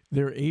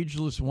they're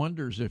ageless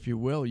wonders, if you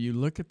will. You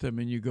look at them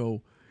and you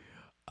go,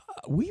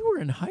 "We were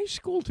in high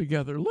school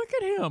together. Look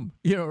at him,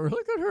 you know, or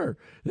look at her.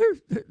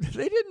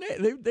 They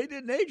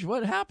didn't age.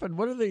 What happened?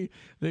 What are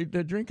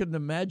they're drinking the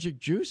magic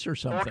juice or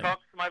something?" Botox,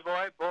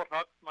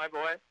 my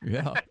boy.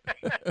 Yeah.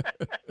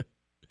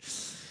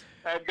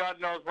 And God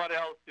knows what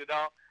else, you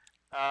know.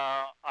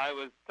 I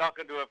was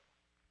talking to a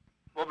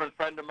woman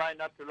friend of mine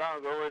not too long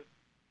ago, and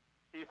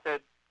she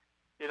said,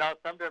 you know,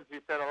 sometimes she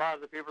said, a lot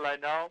of the people I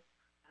know,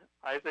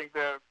 I think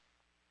they're,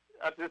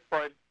 at this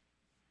point,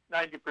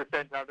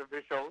 90%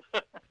 artificial.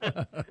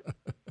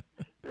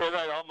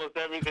 Like almost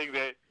everything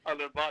on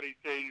their body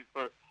changed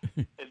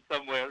in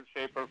some way,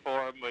 shape, or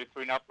form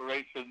between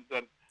operations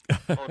and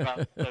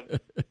Botox and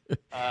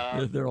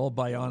they're all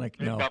bionic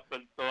now. Makeup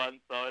and so on.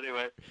 So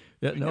anyway,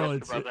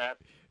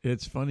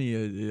 it's funny.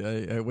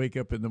 I wake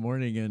up in the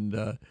morning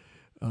and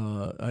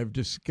I've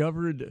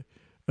discovered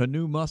a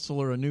new muscle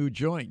or a new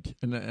joint,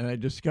 and I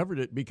discovered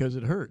it because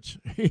it hurts.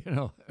 You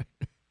know.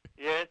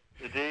 Yes,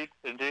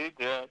 indeed.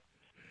 Yeah.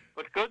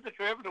 But good that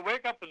you're able to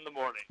wake up in the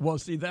morning. Well,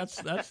 see, that's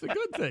the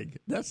good thing.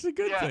 That's the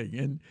good thing,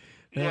 and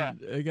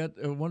I got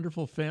a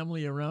wonderful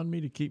family around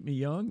me to keep me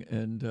young,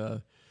 and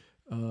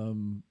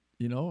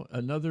you know,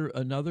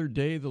 another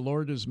day the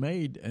Lord has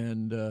made,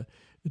 and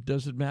it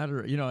doesn't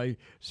matter. You know, I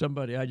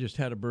just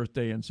had a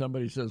birthday, and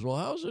somebody says, "Well,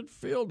 how does it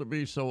feel to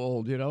be so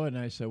old?" You know, and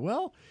I said,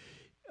 "Well,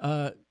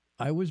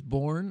 I was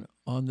born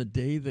on the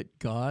day that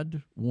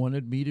God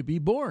wanted me to be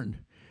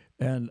born."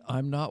 And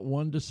I'm not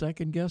one to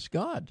second guess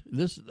God.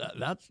 That's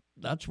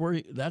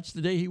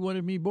the day He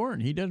wanted me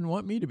born. He doesn't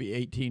want me to be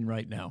 18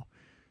 right now.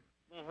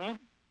 Mm-hmm.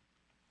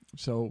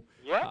 So,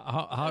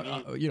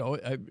 you know,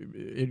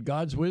 in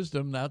God's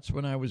wisdom, that's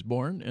when I was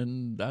born,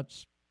 and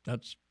that's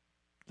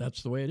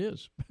the way it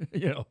is.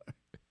 You know.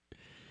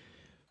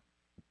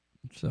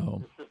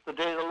 So. This is the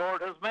day the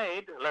Lord has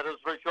made. Let us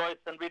rejoice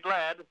and be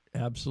glad.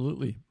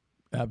 Absolutely,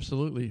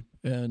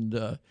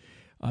 and.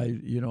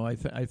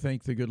 I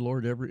thank the good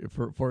Lord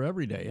for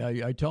every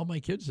day. I tell my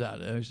kids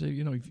that. I say,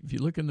 you know, if you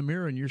look in the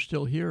mirror and you're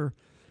still here,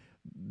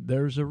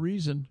 there's a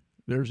reason.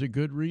 There's a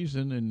good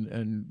reason,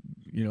 and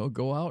you know,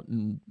 go out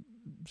and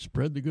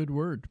spread the good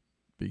word,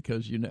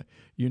 because you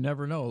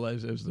never know.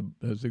 As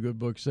the good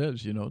book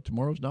says, you know,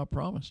 tomorrow's not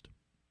promised.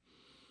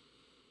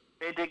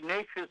 St.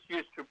 Ignatius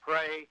used to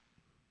pray,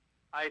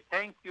 "I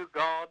thank you,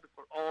 God,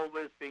 for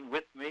always being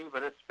with me,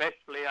 but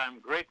especially I'm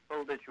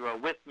grateful that you are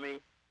with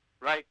me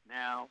right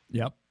now."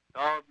 Yep.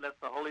 God, let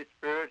the Holy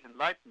Spirit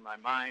enlighten my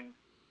mind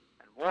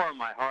and warm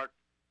my heart,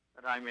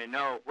 that I may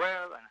know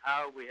where and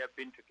how we have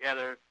been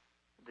together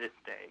this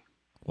day.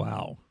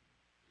 Wow.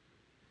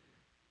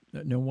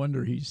 No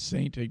wonder he's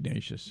St.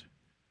 Ignatius.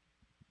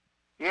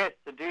 Yes,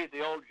 indeed,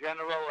 the old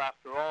general,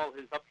 after all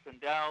his ups and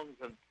downs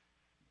and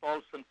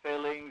faults and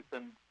failings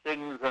and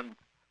sins and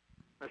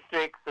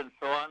mistakes and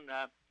so on,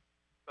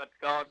 but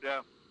God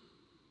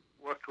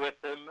worked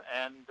with him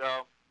and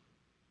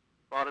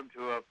brought him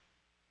to a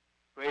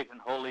great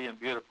and holy and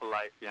beautiful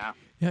life. Yeah,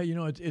 you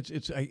know, I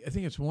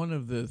think it's one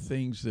of the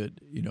things that,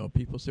 you know,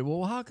 people say,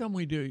 well, how come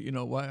we do, you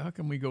know, how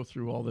come we go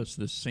through all this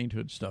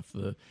sainthood stuff,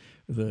 the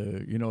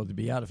you know, the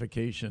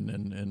beatification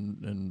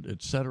and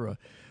et cetera,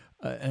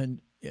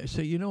 and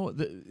so, you know,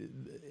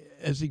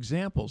 as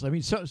examples, I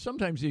mean,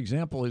 sometimes the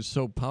example is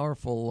so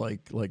powerful,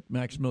 like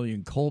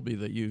Maximilian Kolbe,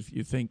 that you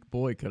think,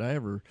 boy, could I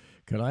ever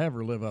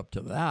live up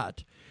to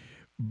that?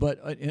 But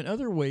in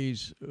other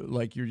ways,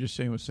 like you're just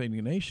saying with St.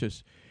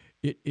 Ignatius,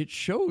 it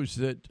shows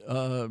that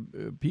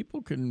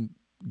people can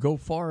go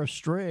far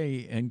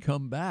astray and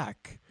come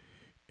back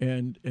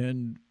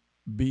and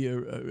be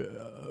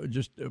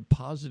just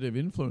positive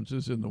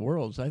influences in the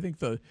world. So I think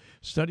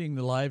studying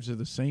the lives of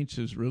the saints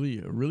is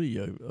really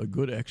a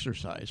good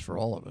exercise for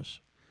all of us.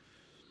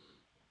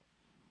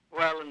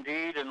 Well,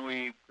 indeed, and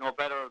we know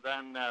better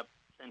than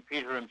St.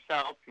 Peter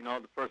himself, you know,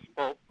 the first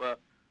pope.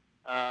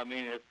 I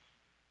mean, it's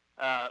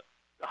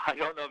the I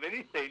don't know of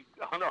any saint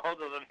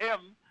other than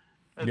him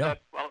Yeah.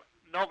 that, well,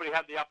 nobody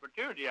had the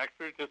opportunity,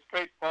 actually, to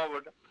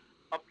straightforward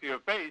up to your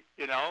face,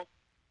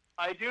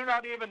 I do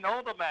not even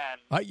know the man.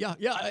 I'm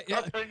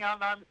cursing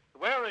and I'm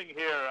swearing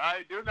here.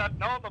 I do not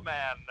know the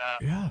man.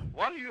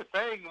 What are you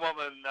saying,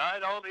 woman? I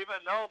don't even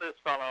know this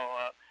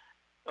fellow.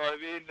 So, I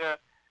mean,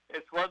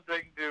 it's one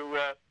thing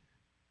to,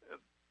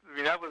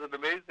 that was an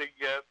amazing,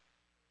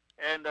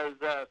 and as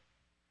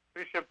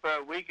Bishop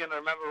Wiegand, I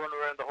remember when we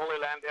were in the Holy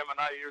Land, him and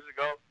I, years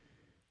ago,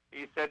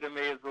 he said to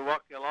me as we were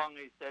walking along,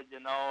 he said,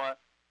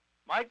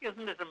 Mike,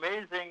 isn't it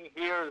amazing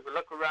here as we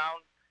look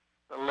around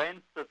the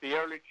lengths that the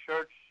early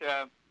church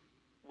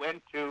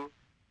went to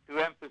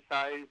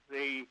emphasize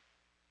the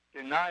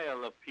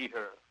denial of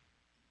Peter.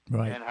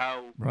 Right. And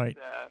how,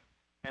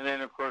 and then,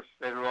 of course,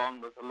 later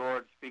on with the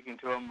Lord speaking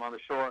to him on the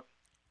shore,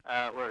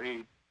 where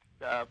he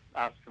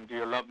asked him, do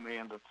you love me?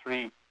 And the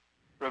three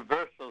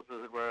reversals,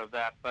 as it were, of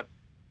that. But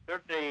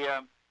certainly,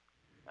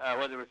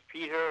 whether it's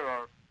Peter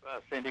or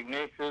St.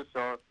 Ignatius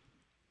or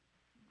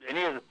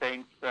any of the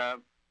saints,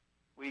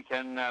 we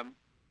can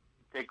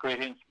take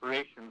great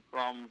inspiration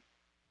from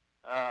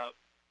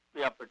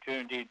the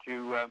opportunity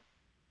to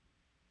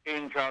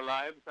change our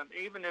lives. And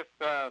even if,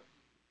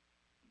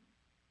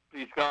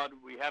 please God,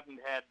 we haven't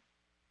had,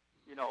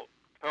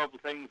 terrible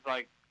things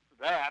like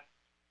that,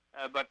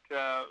 but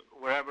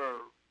wherever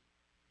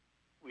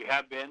we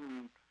have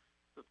been,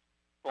 the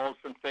faults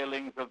and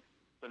failings of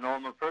the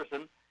normal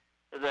person,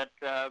 that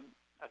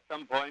at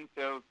some point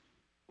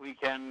we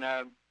can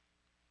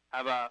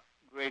have a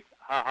great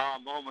ha-ha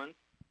moment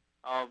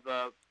of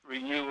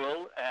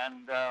renewal.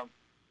 And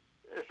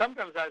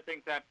sometimes I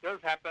think that does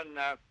happen,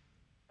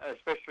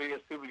 especially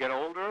as people get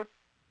older.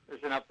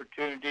 There's an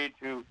opportunity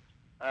to,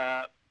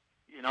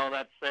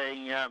 that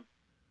saying,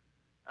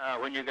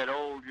 when you get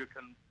old, you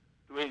can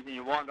do anything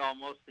you want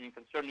almost, and you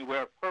can certainly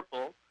wear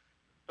purple.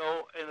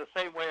 So in the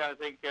same way, I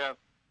think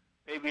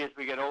maybe as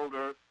we get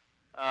older,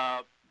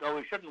 though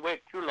we shouldn't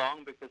wait too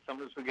long, because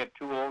sometimes we get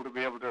too old to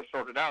be able to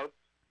sort it out.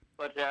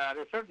 But at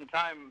a certain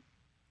time,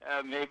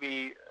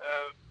 maybe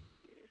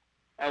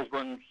as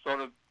one sort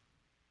of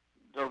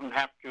doesn't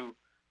have to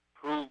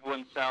prove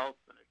oneself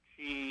and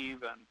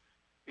achieve and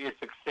be a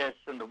success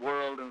in the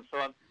world and so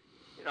on,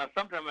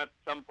 sometime at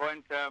some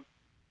point,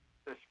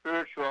 the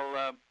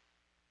spiritual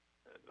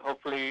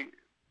hopefully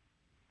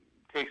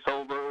takes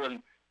over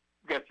and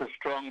gets a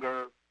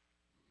stronger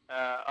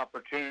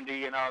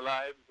opportunity in our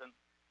lives, and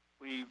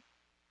we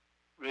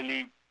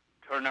really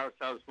turn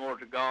ourselves more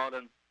to God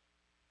and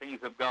things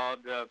of God.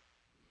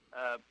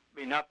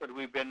 Not that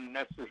we've been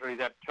necessarily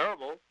that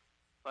terrible,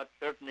 but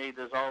certainly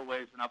there's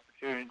always an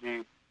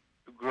opportunity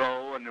to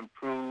grow and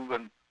improve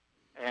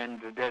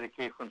and to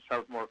dedicate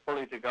oneself more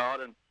fully to God.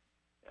 And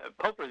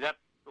hopefully that's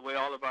the way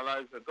all of our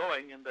lives are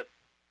going, and that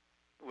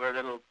we're a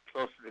little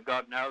closer to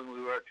God now than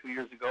we were 2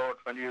 years ago or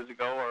 20 years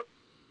ago or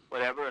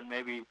whatever. And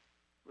maybe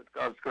with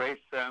God's grace,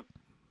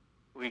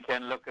 we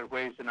can look at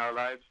ways in our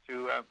lives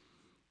to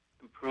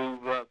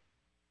improve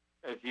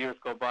as years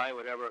go by,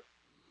 whatever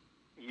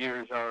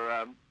years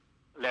are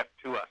left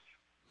to us.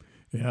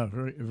 Yeah,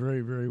 very,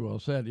 very, very well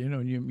said.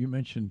 You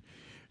mentioned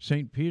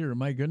St. Peter.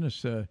 My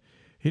goodness,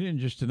 he didn't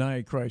just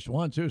deny Christ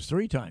once; it was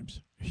 3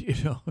 times.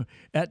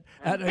 At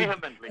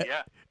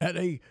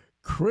a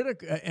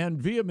critical and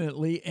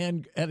vehemently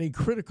and at a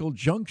critical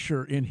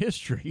juncture in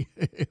history.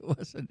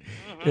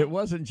 It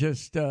wasn't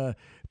just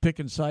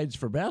picking sides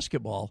for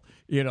basketball.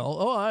 I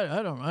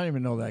don't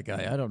even know that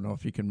guy. I don't know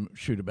if he can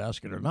shoot a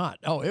basket or not.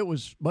 Oh, it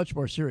was much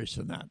more serious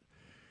than that.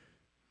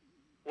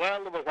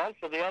 Well, there was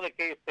also the other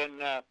case in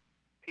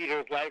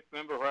Peter's life.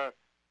 Remember where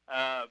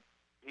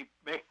he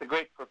makes the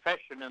great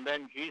profession, and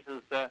then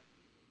Jesus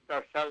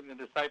starts telling the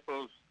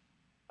disciples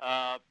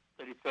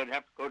that he's going to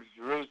have to go to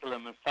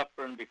Jerusalem and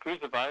suffer and be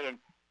crucified. And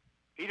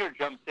Peter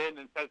jumps in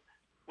and says,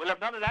 we'll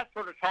have none of that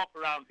sort of talk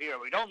around here.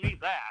 We don't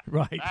need that.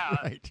 Right.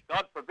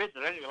 God forbid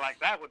that anything like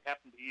that would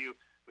happen to you.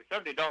 We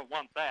certainly don't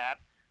want that.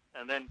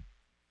 And then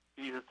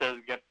Jesus says,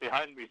 get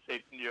behind me,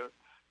 Satan. You're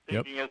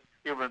thinking as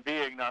a human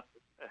being, not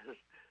as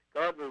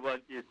God would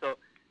want you. So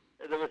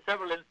there were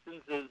several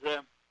instances.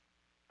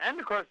 And,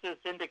 of course, there's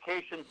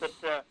indications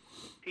that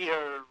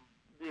Peter,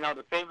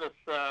 the famous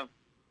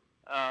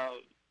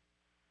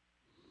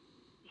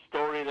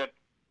story that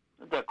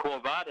the Quo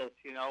Vadis,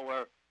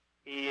 where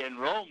he in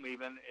Rome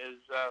even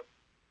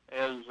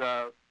is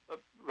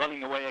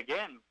running away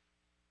again,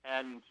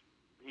 and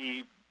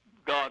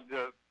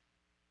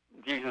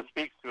Jesus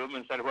speaks to him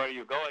and said, "Where are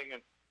you going?"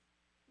 And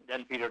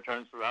then Peter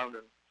turns around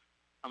and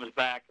comes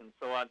back, and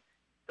so on.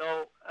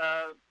 So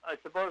I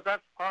suppose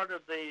that's part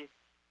of the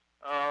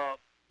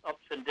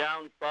ups and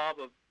downs, Bob,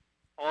 of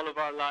all of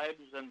our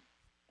lives, and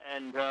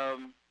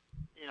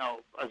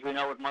as we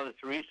know with Mother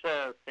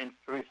Teresa, St.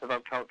 Teresa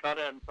of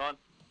Calcutta, and so on,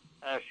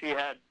 she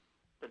had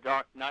the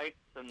dark nights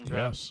and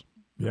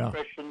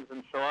depressions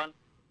and so on,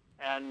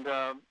 and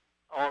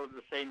all of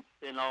the saints,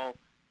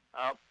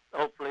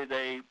 hopefully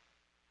they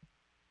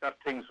got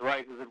things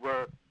right, as it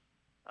were.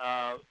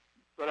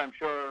 But I'm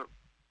sure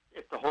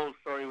if the whole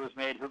story was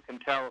made, who can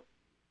tell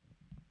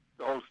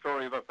the whole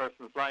story of our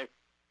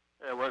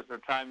there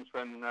are times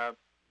when there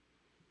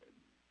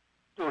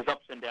was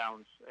ups and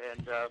downs,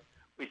 and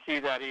we see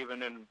that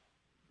even in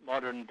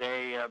modern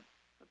day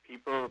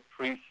people,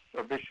 priests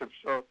or bishops,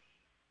 or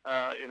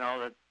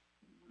that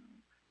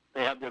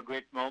they have their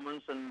great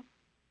moments, and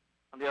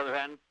on the other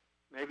hand,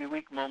 maybe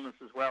weak moments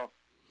as well.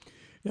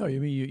 Yeah,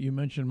 you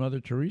mentioned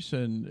Mother Teresa,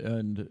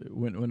 and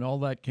when all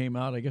that came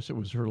out, I guess it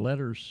was her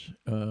letters,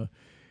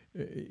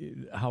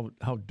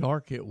 how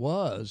dark it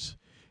was,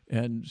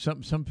 and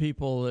some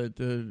people,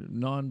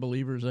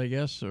 non-believers, I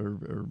guess,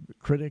 or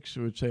critics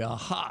would say,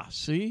 "Aha,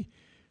 see,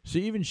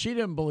 even she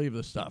didn't believe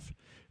the stuff,"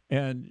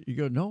 and you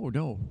go,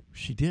 "No,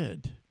 she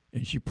did,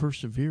 and she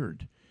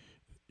persevered.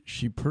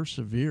 She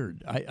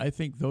persevered." I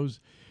think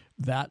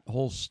that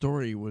whole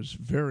story was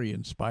very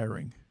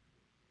inspiring.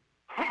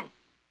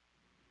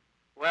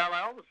 Well,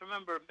 I always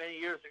remember many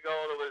years ago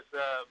there was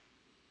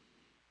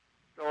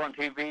show on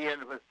TV,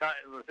 and it was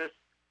this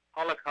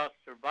Holocaust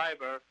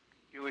survivor,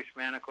 Jewish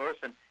man, of course,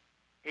 and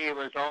he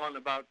was on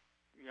about,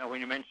 when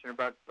you mentioned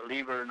about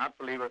believer or not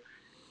believer,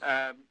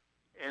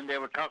 and they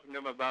were talking to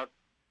him about,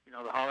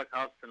 the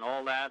Holocaust and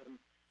all that, and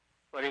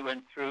what he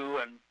went through,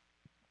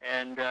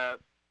 and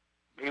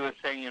he was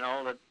saying,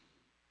 that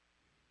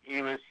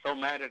he was so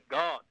mad at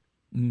God.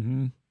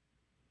 Mm-hmm.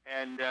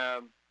 And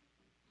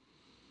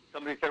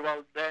somebody said,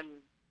 "Well, then,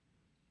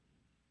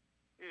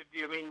 do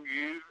you mean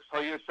so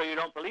you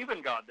don't believe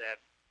in God then?"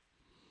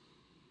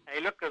 And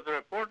he looked at the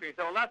report and he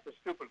said, "Well, that's a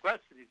stupid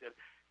question." He said,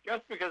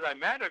 "Just because I'm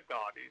mad at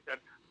God," he said,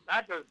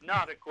 "that does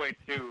not equate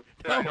to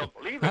that I don't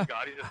believe in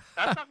God." He said,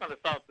 "That's not going to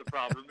solve the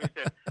problem." He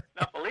said,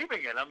 "Not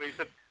believing in him." He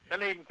said,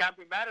 "Then you can't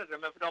be mad at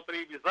him if you don't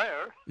believe he's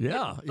there."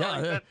 Yeah,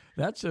 said,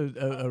 that's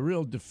a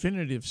real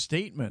definitive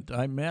statement.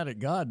 I'm mad at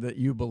God that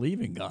you believe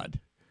in God.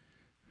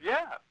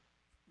 Yeah,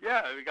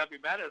 you got to be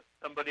mad at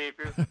somebody if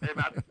you're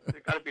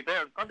got to be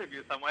there in front of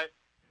you some way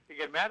to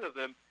get mad at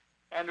them.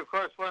 And of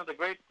course, one of the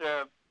great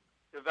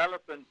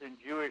developments in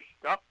Jewish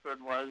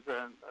doctrine was,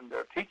 and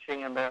their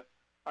teaching and their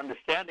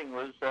understanding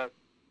was,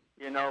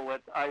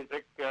 with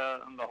Isaac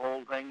and the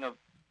whole thing of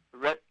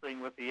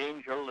wrestling with the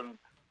angel and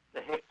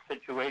the hip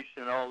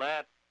situation and all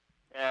that,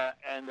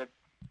 and that,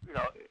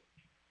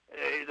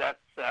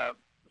 that's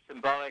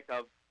symbolic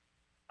of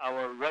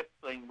our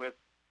wrestling with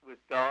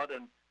God.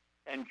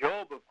 And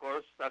Job, of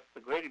course, that's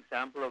the great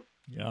example of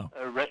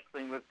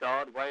wrestling with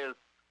God. Why is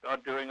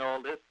God doing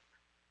all this?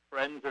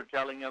 Friends are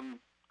telling him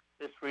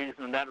this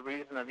reason and that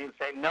reason, and he'll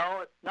say, "No,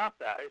 it's not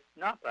that. It's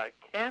not that. It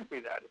can't be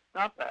that. It's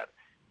not that."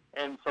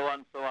 And so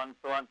on, so on,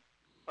 so on.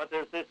 But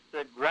there's this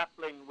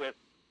grappling with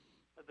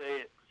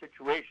the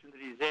situation that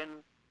he's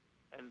in,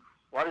 and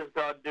what is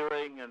God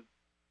doing, and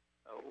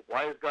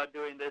why is God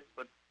doing this?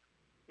 But,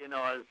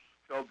 as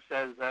Job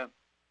says, the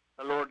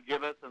Lord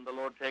giveth and the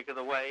Lord taketh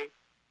away.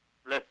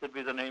 Blessed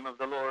be the name of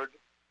the Lord.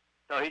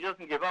 So he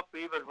doesn't give up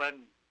even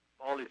when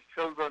all his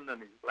children and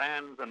his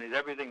lands and his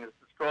everything is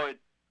destroyed.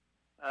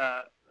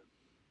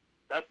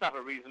 That's not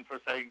a reason for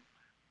saying,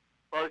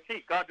 "Well,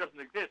 see, God doesn't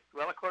exist."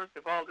 Well, of course,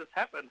 if all this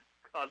happened,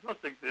 God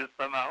must exist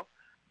somehow.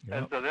 Yep.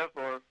 And so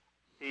therefore,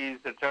 he's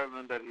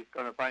determined that he's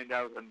going to find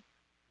out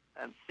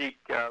and seek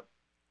the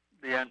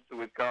answer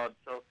with God.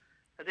 So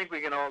I think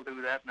we can all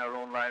do that in our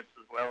own lives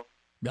as well.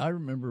 I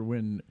remember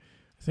when,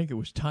 I think it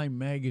was Time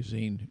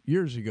Magazine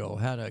years ago,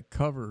 had a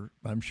cover,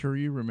 I'm sure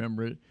you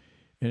remember it,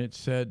 and it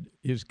said,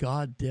 "Is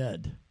God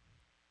dead?"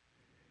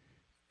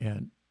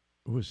 And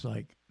it was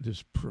like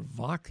this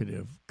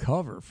provocative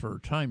cover for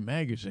Time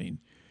Magazine.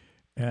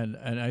 And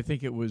I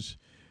think it was,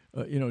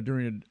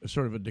 during a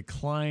sort of a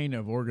decline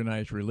of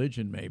organized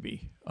religion,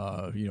 maybe,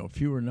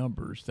 fewer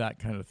numbers, that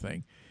kind of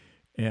thing.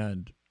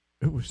 And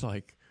it was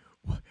like,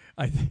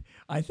 I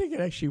think it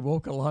actually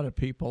woke a lot of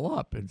people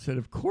up and said,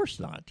 "Of course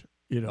not,"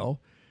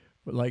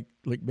 but like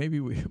maybe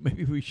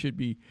we should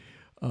be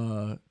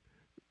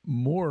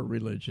more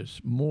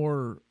religious,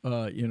 more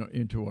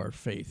into our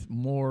faith,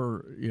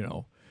 more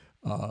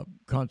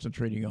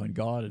concentrating on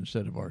God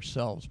instead of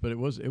ourselves. But it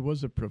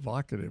was a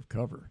provocative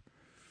cover.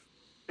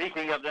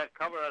 Speaking of that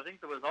cover, I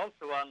think there was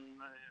also on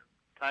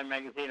Time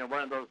Magazine, or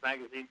one of those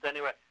magazines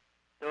anyway,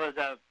 there was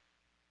a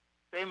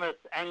famous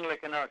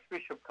Anglican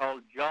Archbishop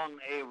called John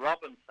A.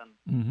 Robinson.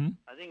 Mm-hmm.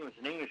 I think he was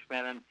an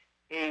Englishman, and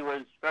he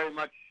was very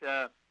much,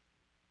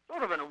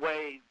 sort of in a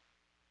way,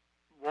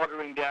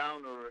 watering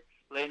down or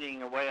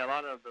explaining away a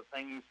lot of the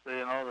things,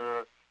 that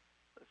are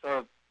sort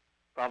of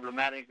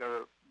problematic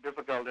or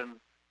difficult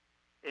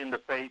in the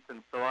faith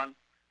and so on.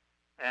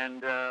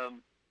 And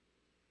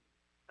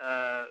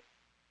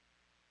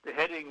the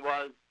heading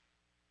was,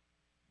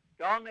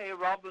 "John A.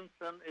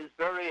 Robinson is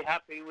very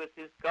happy with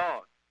his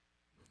God."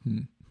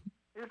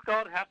 Is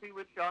God happy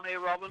with John A.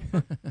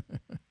 Robinson?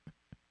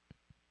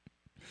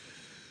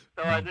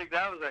 So I think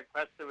that was a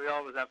question we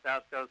always have to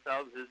ask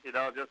ourselves, is,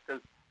 just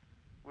because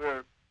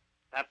we're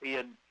happy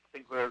and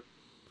think we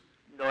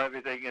know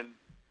everything and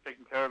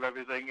taking care of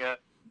everything,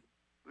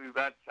 we've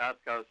got to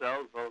ask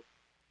ourselves, well,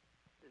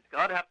 is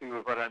God happy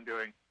with what I'm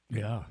doing?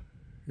 Yeah,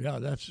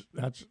 that's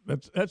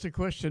a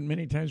question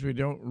many times we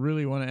don't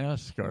really want to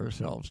ask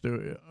ourselves,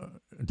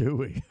 do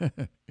we?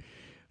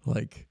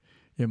 Like,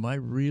 am I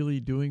really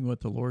doing what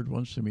the Lord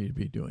wants me to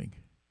be doing?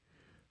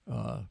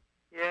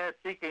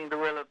 Seeking the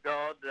will of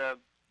God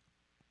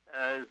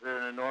is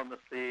an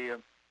enormously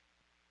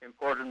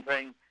important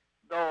thing.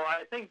 Though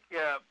I think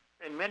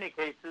in many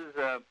cases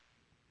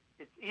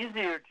it's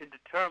easier to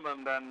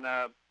determine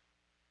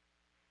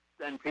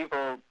than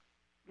people.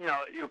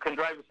 You can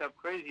drive yourself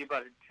crazy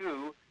about it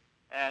too,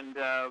 and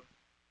I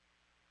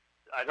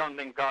don't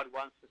think God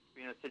wants us to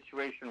be in a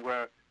situation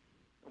where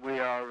we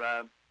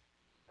are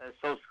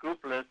so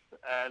scrupulous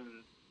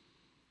and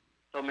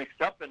so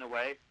mixed up in a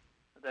way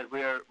that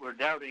we're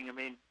doubting. I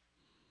mean,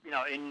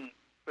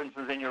 for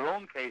instance, in your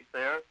own case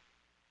there,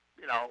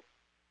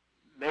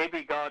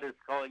 maybe God is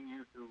calling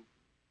you to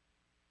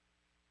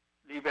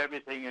leave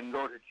everything and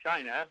go to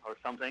China or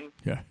something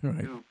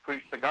to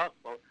preach the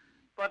gospel.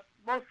 But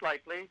most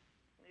likely,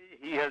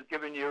 He has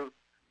given you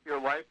your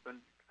wife and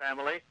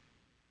family,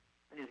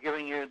 and He's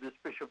giving you this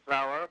bishop's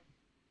hour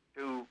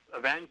to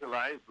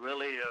evangelize,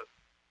 really,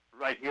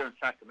 right here in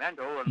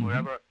Sacramento and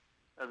wherever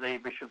the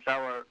bishop's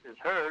hour is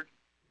heard,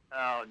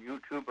 on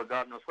YouTube or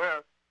God knows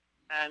where,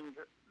 and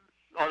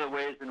other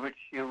ways in which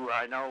you,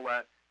 I know,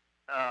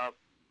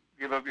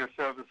 give up your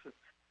services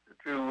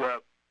to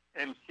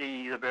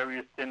MC the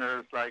various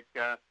dinners, like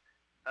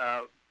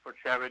for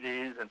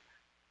charities and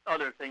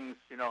other things,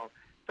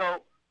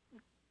 So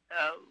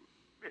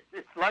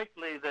it's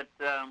likely that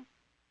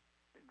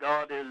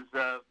God is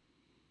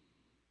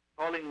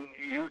calling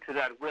you to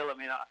that will. I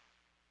mean,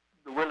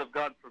 the will of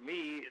God for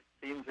me, it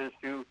seems, is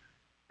to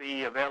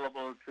be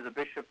available to the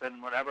bishop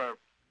in whatever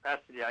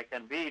capacity I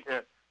can be,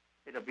 to,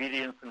 in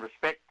obedience and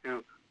respect,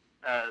 to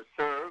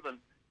serve. And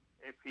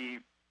if he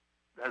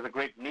has a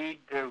great need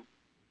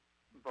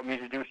for me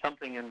to do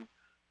something in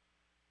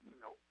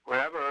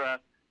wherever,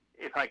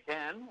 if I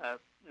can.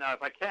 Now,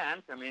 if I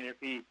can't, I mean, if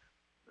he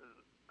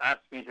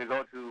asks me to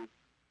go to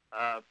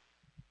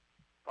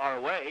far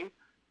away,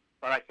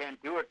 but I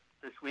can't do it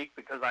this week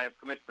because I have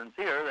commitments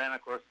here, then,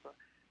 of course.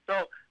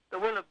 So the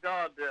will of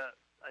God,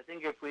 I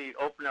think if we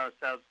open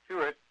ourselves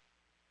to it,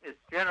 it's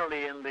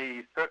generally in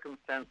the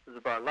circumstances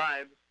of our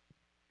lives.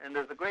 And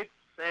there's a great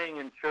saying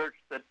in church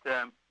that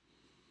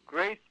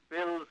grace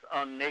builds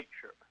on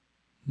nature.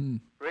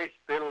 Grace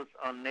builds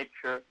on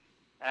nature.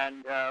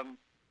 And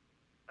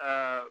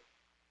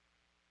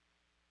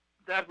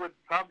that would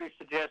probably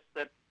suggest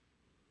that,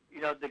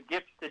 the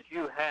gifts that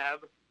you have,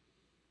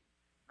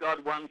 God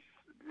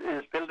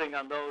is building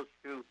on those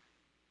to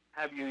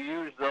have you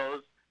use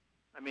those.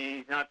 I mean,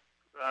 He's not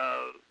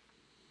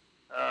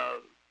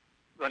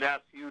going to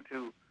ask you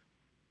to,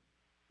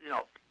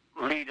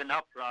 lead an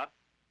opera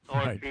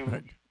or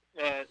to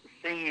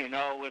sing,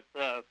 with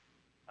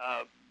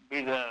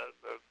be the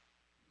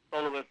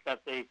soloist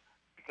at the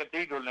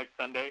cathedral next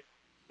Sunday,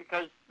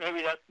 because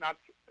maybe that's not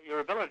your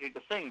ability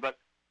to sing. But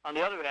on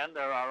the other hand,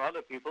 there are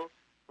other people,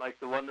 like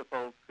the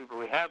wonderful people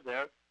we have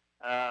there,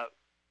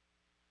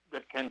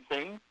 that can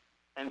sing,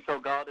 and so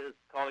God is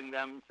calling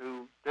them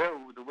to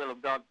the will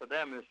of God for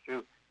them is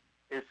to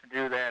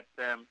do that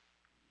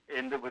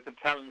with the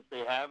talents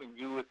they have, and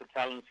you with the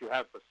talents you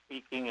have for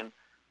speaking and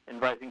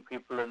inviting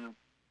people and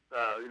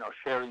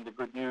sharing the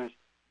good news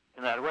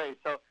in that way.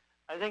 So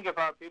I think if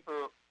our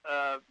people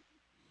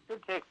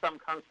should take some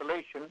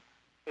consolation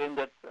in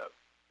that,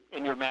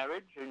 in your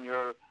marriage, in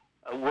your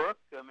work.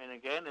 I mean,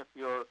 again, if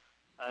you're,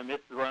 this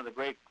is one of the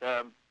great,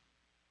 I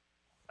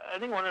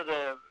think one of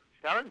the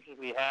challenges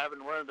we have,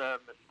 and one of the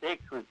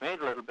mistakes we've made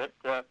a little bit,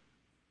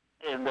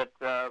 in that,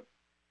 I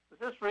was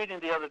just reading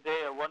the other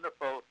day a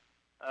wonderful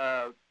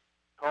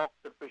talk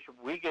that Bishop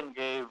Wiegand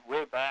gave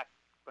way back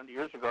 20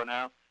 years ago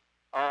now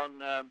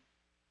on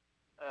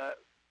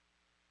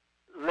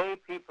lay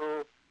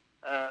people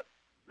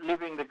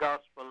living the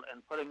gospel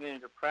and putting it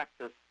into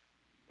practice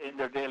in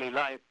their daily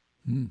life.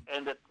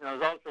 And that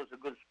there's all sorts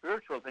of good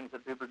spiritual things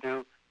that people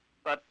do.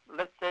 But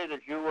let's say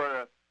that you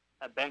were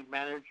a bank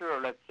manager, or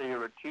let's say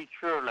you're a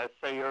teacher, or let's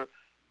say you're a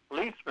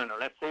policeman, or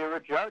let's say you're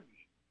a judge.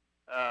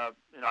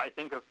 I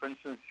think of, for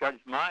instance, Judge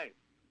Mai,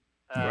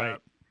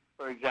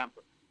 for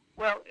example.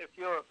 Well, if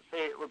you're,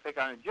 say, we'll pick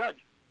on a judge.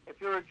 If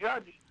you're a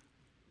judge,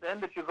 then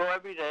that you go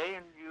every day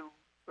and you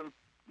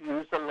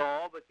use the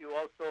law, but you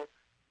also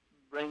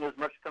bring as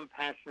much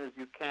compassion as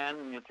you can,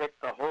 and you take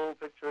the whole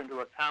picture into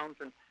account,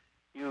 and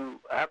you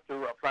have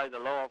to apply the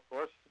law, of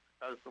course,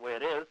 because the way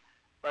it is,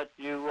 but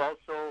you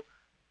also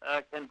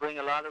can bring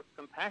a lot of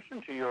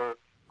compassion to your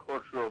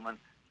courtroom. And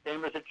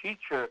same as a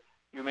teacher,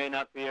 you may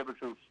not be able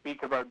to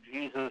speak about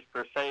Jesus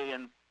per se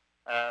in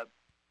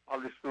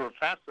public school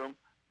classroom,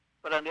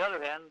 but on the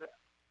other hand,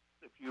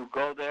 if you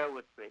go there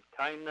with great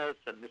kindness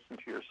and listen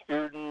to your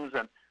students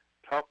and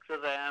talk to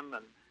them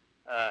and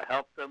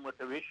help them with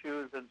their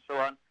issues and so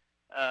on,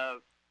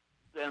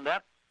 then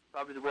that's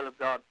probably the will of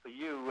God for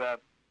you.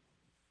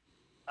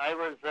 I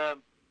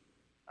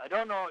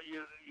don't know,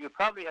 you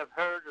probably have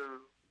heard, or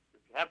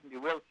if you haven't,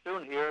 you will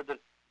soon hear, that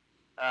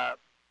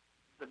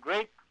the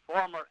great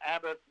former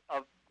abbot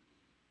of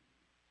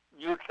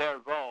New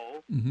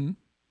Clairvaux,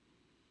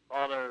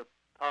 Father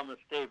Thomas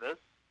Davis,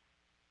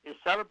 is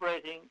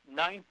celebrating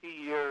 90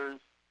 years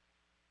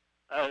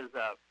as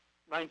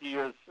 90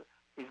 years,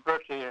 his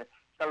birthday,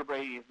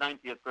 celebrating his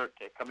 90th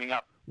birthday coming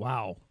up.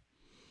 Wow.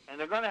 And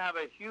they're going to have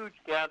a huge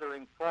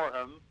gathering for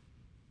him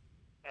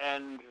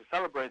and to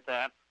celebrate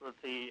that with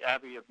the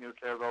Abbey of New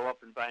Clairvaux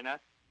up in Vina.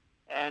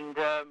 And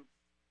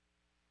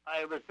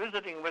I was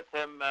visiting with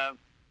him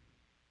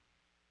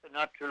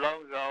not too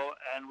long ago,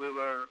 and we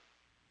were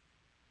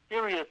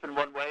serious in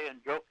one way and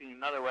joking in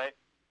another way.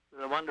 It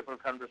was a wonderful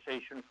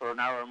conversation for an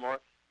hour or more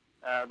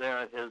there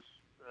at his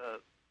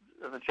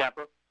the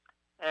chapel.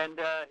 And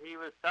he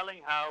was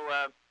telling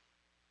how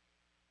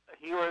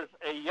he was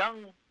a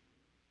young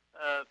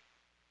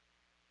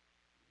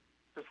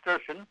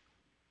Cistercian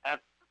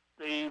at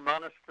the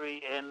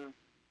monastery in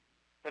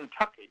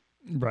Kentucky.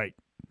 Right.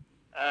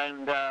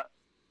 And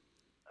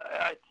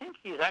I think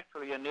he's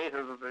actually a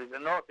native of the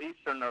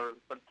northeastern,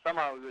 but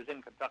somehow he was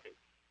in Kentucky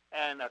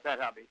and at that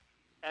abbey.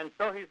 And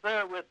so he's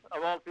there with,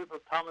 of all people,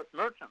 Thomas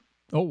Merton.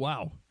 Oh,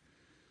 wow.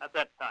 At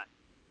that time.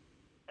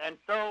 And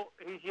so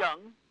he's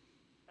young,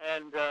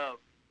 and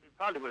he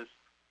probably was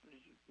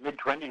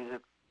mid-20s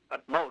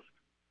at most.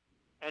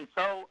 And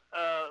so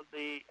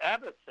the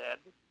abbot said,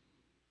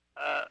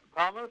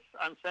 Thomas,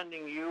 I'm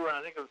sending you, and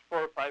I think it was 4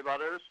 or 5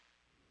 others,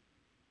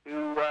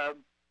 to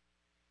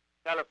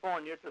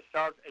California to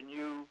start a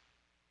new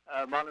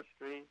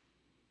monastery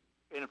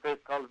in a place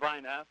called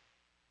Vina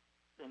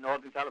in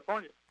Northern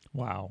California.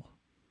 Wow.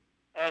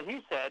 And he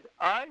said,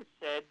 I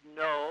said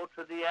no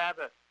to the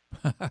abbot.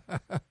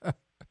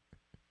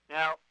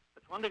 Now,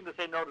 it's one thing to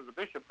say no to the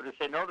bishop, but to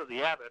say no to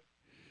the abbot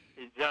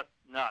is just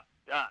not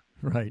done.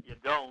 Right. You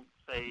don't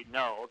say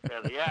no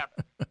to the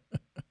abbot.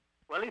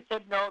 Well, he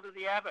said no to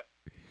the abbot.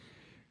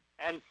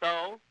 And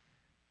so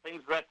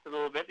things rested a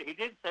little bit. He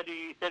said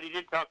he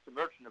did talk to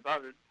Merton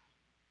about it,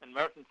 and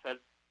Merton said,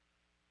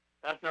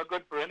 that's not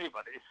good for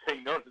anybody,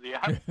 saying no to the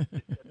abbot. He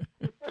said,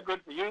 it's not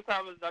good for you,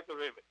 Thomas, not good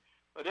for anybody.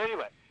 But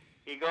anyway,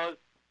 he goes,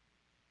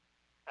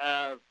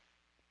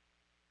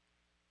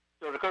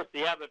 so of course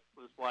the abbot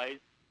was wise,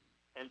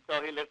 and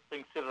so he let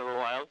things sit a little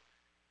while.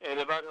 And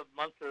about a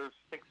month or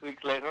 6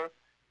 weeks later,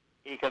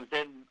 he comes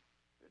in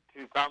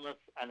to Thomas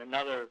and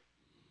another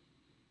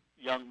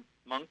young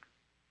monk,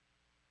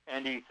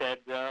 and he said,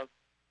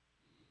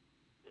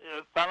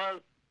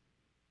 fellas,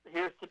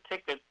 here's the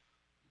tickets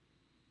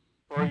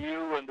for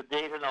you and the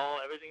date and all.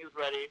 Everything is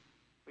ready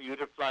for you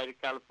to fly to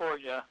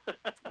California.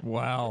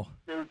 Wow.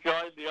 To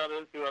join the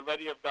others who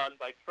already have gone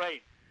by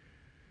train.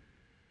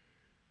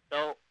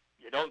 So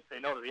you don't say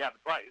no to the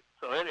abbot twice.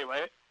 So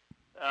anyway,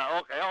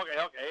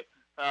 okay.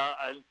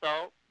 And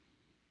so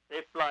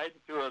they fly,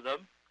 the 2 of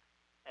them,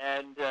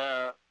 and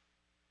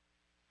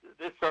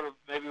this sort of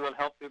maybe will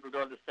help people to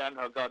understand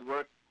how God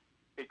works,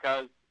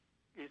 because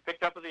he's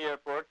picked up at the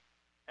airport,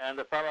 and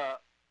the fella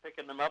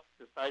picking them up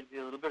decides he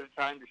has a little bit of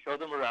time to show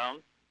them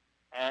around,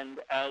 and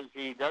as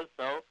he does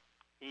so,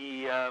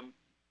 he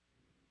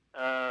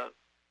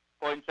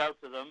points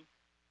out to them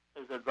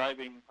as they're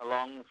driving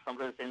along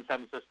someplace in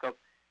San Francisco.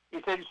 He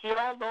said, you see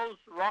all those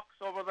rocks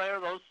over there,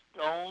 those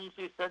stones?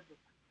 He said,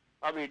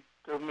 probably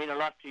doesn't mean a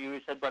lot to you. He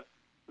said, but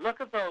look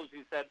at those.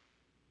 He said,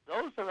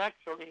 those are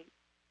actually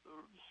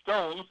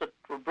stones that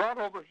were brought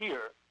over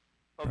here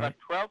from a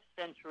 12th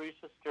century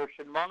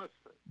Cistercian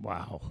monastery.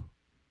 Wow.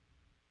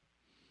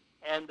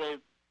 And they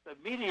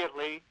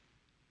immediately,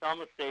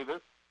 Thomas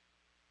Davis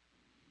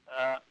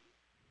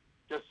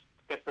just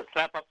gets a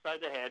slap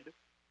upside the head,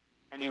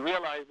 and he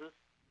realizes,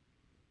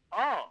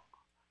 oh,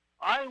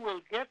 I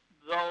will get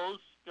those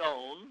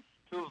stones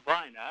to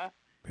Vina,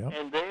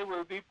 and they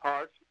will be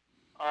part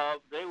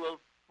of, they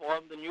will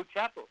form the new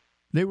chapel.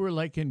 They were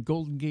like in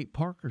Golden Gate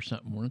Park or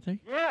something, weren't they?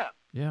 Yeah.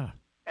 Yeah.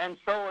 And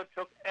so it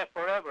took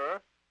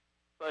forever,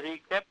 but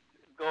he kept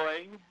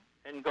going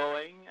and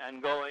going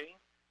and going,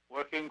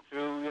 working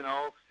through,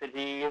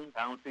 city and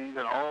counties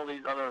and all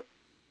these other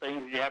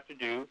things you have to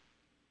do.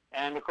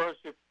 And, of course,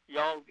 if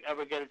y'all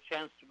ever get a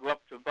chance to go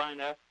up to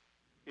Vina,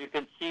 you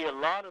can see a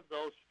lot of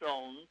those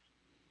stones.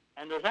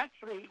 And there's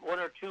actually 1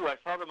 or 2, I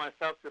saw them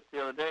myself just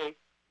the other day,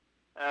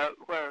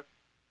 where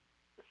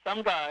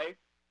some guy,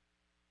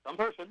 some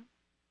person,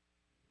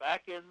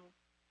 back in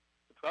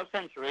the 12th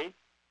century,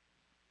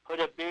 put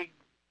a big,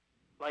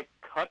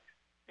 cut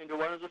into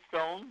one of the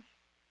stones,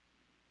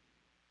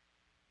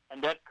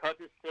 and that cut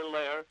is still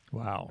there.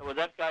 Wow. And what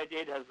that guy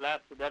did has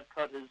lasted. That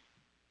cut is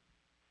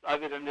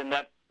evident in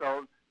that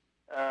stone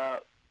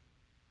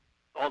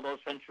all those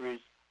centuries.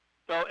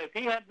 So if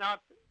he had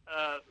not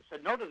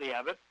said no to the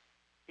abbot,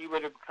 he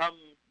would have come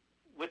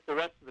with the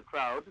rest of the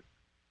crowd,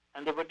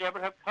 and they would never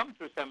have come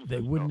through San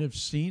Francisco. They wouldn't have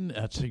seen.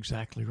 That's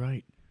exactly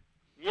right.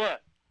 Yeah,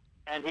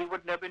 and he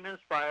wouldn't have been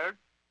inspired,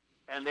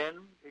 and then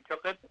he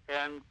took it.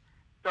 And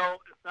so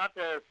it's not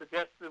a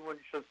suggestion when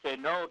you should say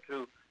no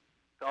to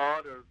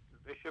God or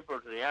the bishop or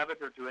to the abbot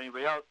or to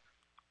anybody else,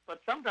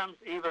 but sometimes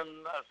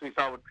even, as we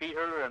saw with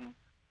Peter and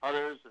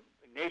others and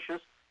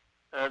Ignatius,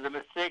 the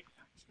mistakes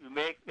you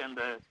make and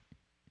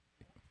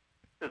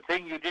the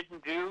thing you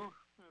didn't do,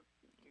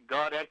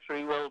 God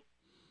actually will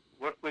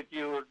work with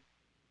you and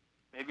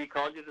maybe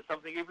call you to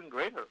something even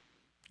greater.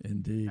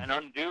 Indeed. And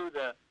undo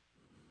the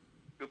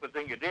stupid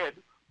thing you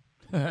did.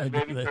 And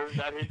maybe turn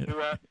that into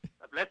a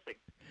blessing.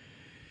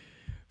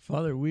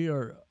 Father, we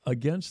are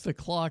against the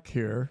clock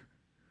here.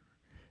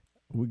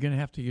 We're going to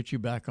have to get you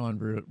back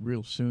on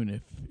real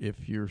soon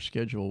if your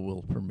schedule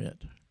will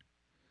permit.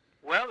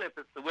 Well, if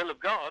it's the will of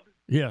God,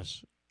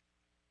 yes,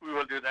 we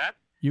will do that.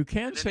 You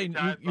can and say,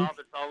 Bob,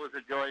 it's always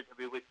a joy to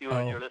be with you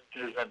and your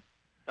listeners, and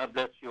God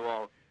bless you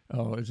all.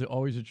 Oh, it's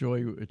always a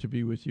joy to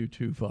be with you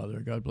too, Father.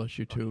 God bless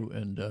you too,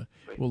 and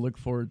we'll look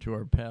forward to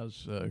our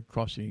paths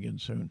crossing again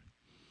soon.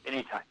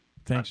 Anytime.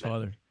 Thanks,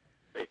 Father.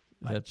 Great.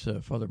 That's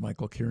Father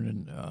Michael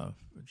Kiernan,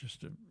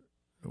 just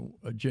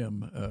a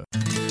gem.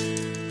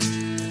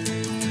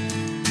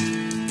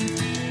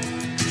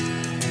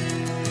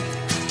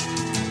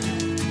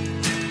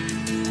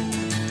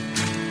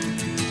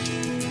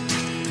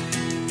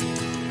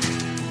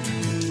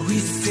 We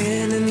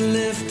stand and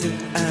lift up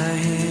our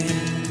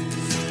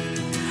hands,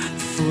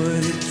 for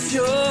the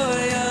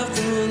joy of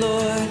the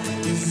Lord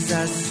is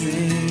our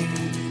strength.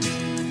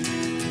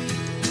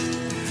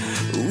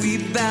 We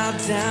bow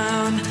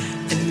down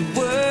and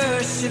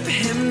worship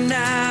Him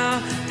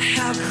now.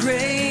 How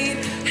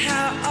great,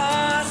 how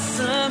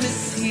awesome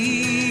is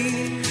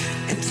He,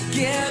 and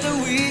together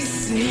we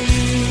sing.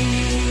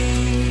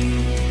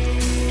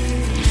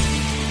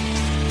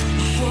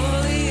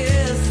 Holy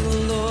is the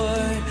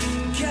Lord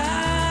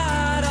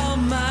God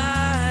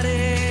Almighty.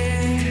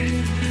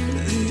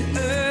 The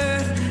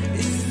earth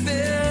is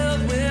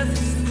filled with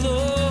His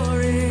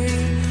glory.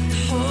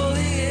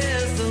 Holy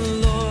is the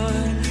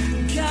Lord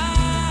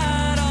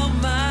God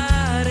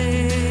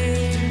Almighty.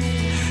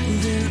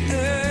 The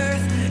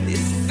earth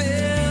is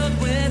filled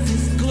with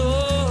His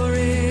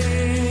glory.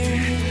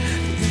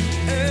 The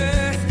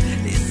earth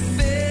is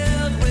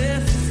filled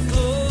with His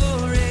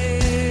glory.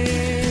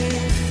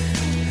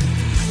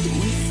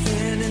 We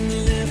stand and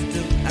lift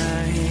up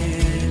our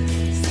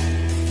hands,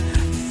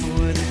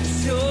 for the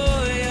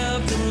joy of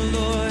the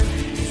Lord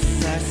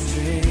is our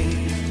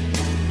strength.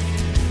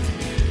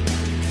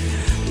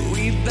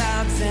 We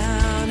bow down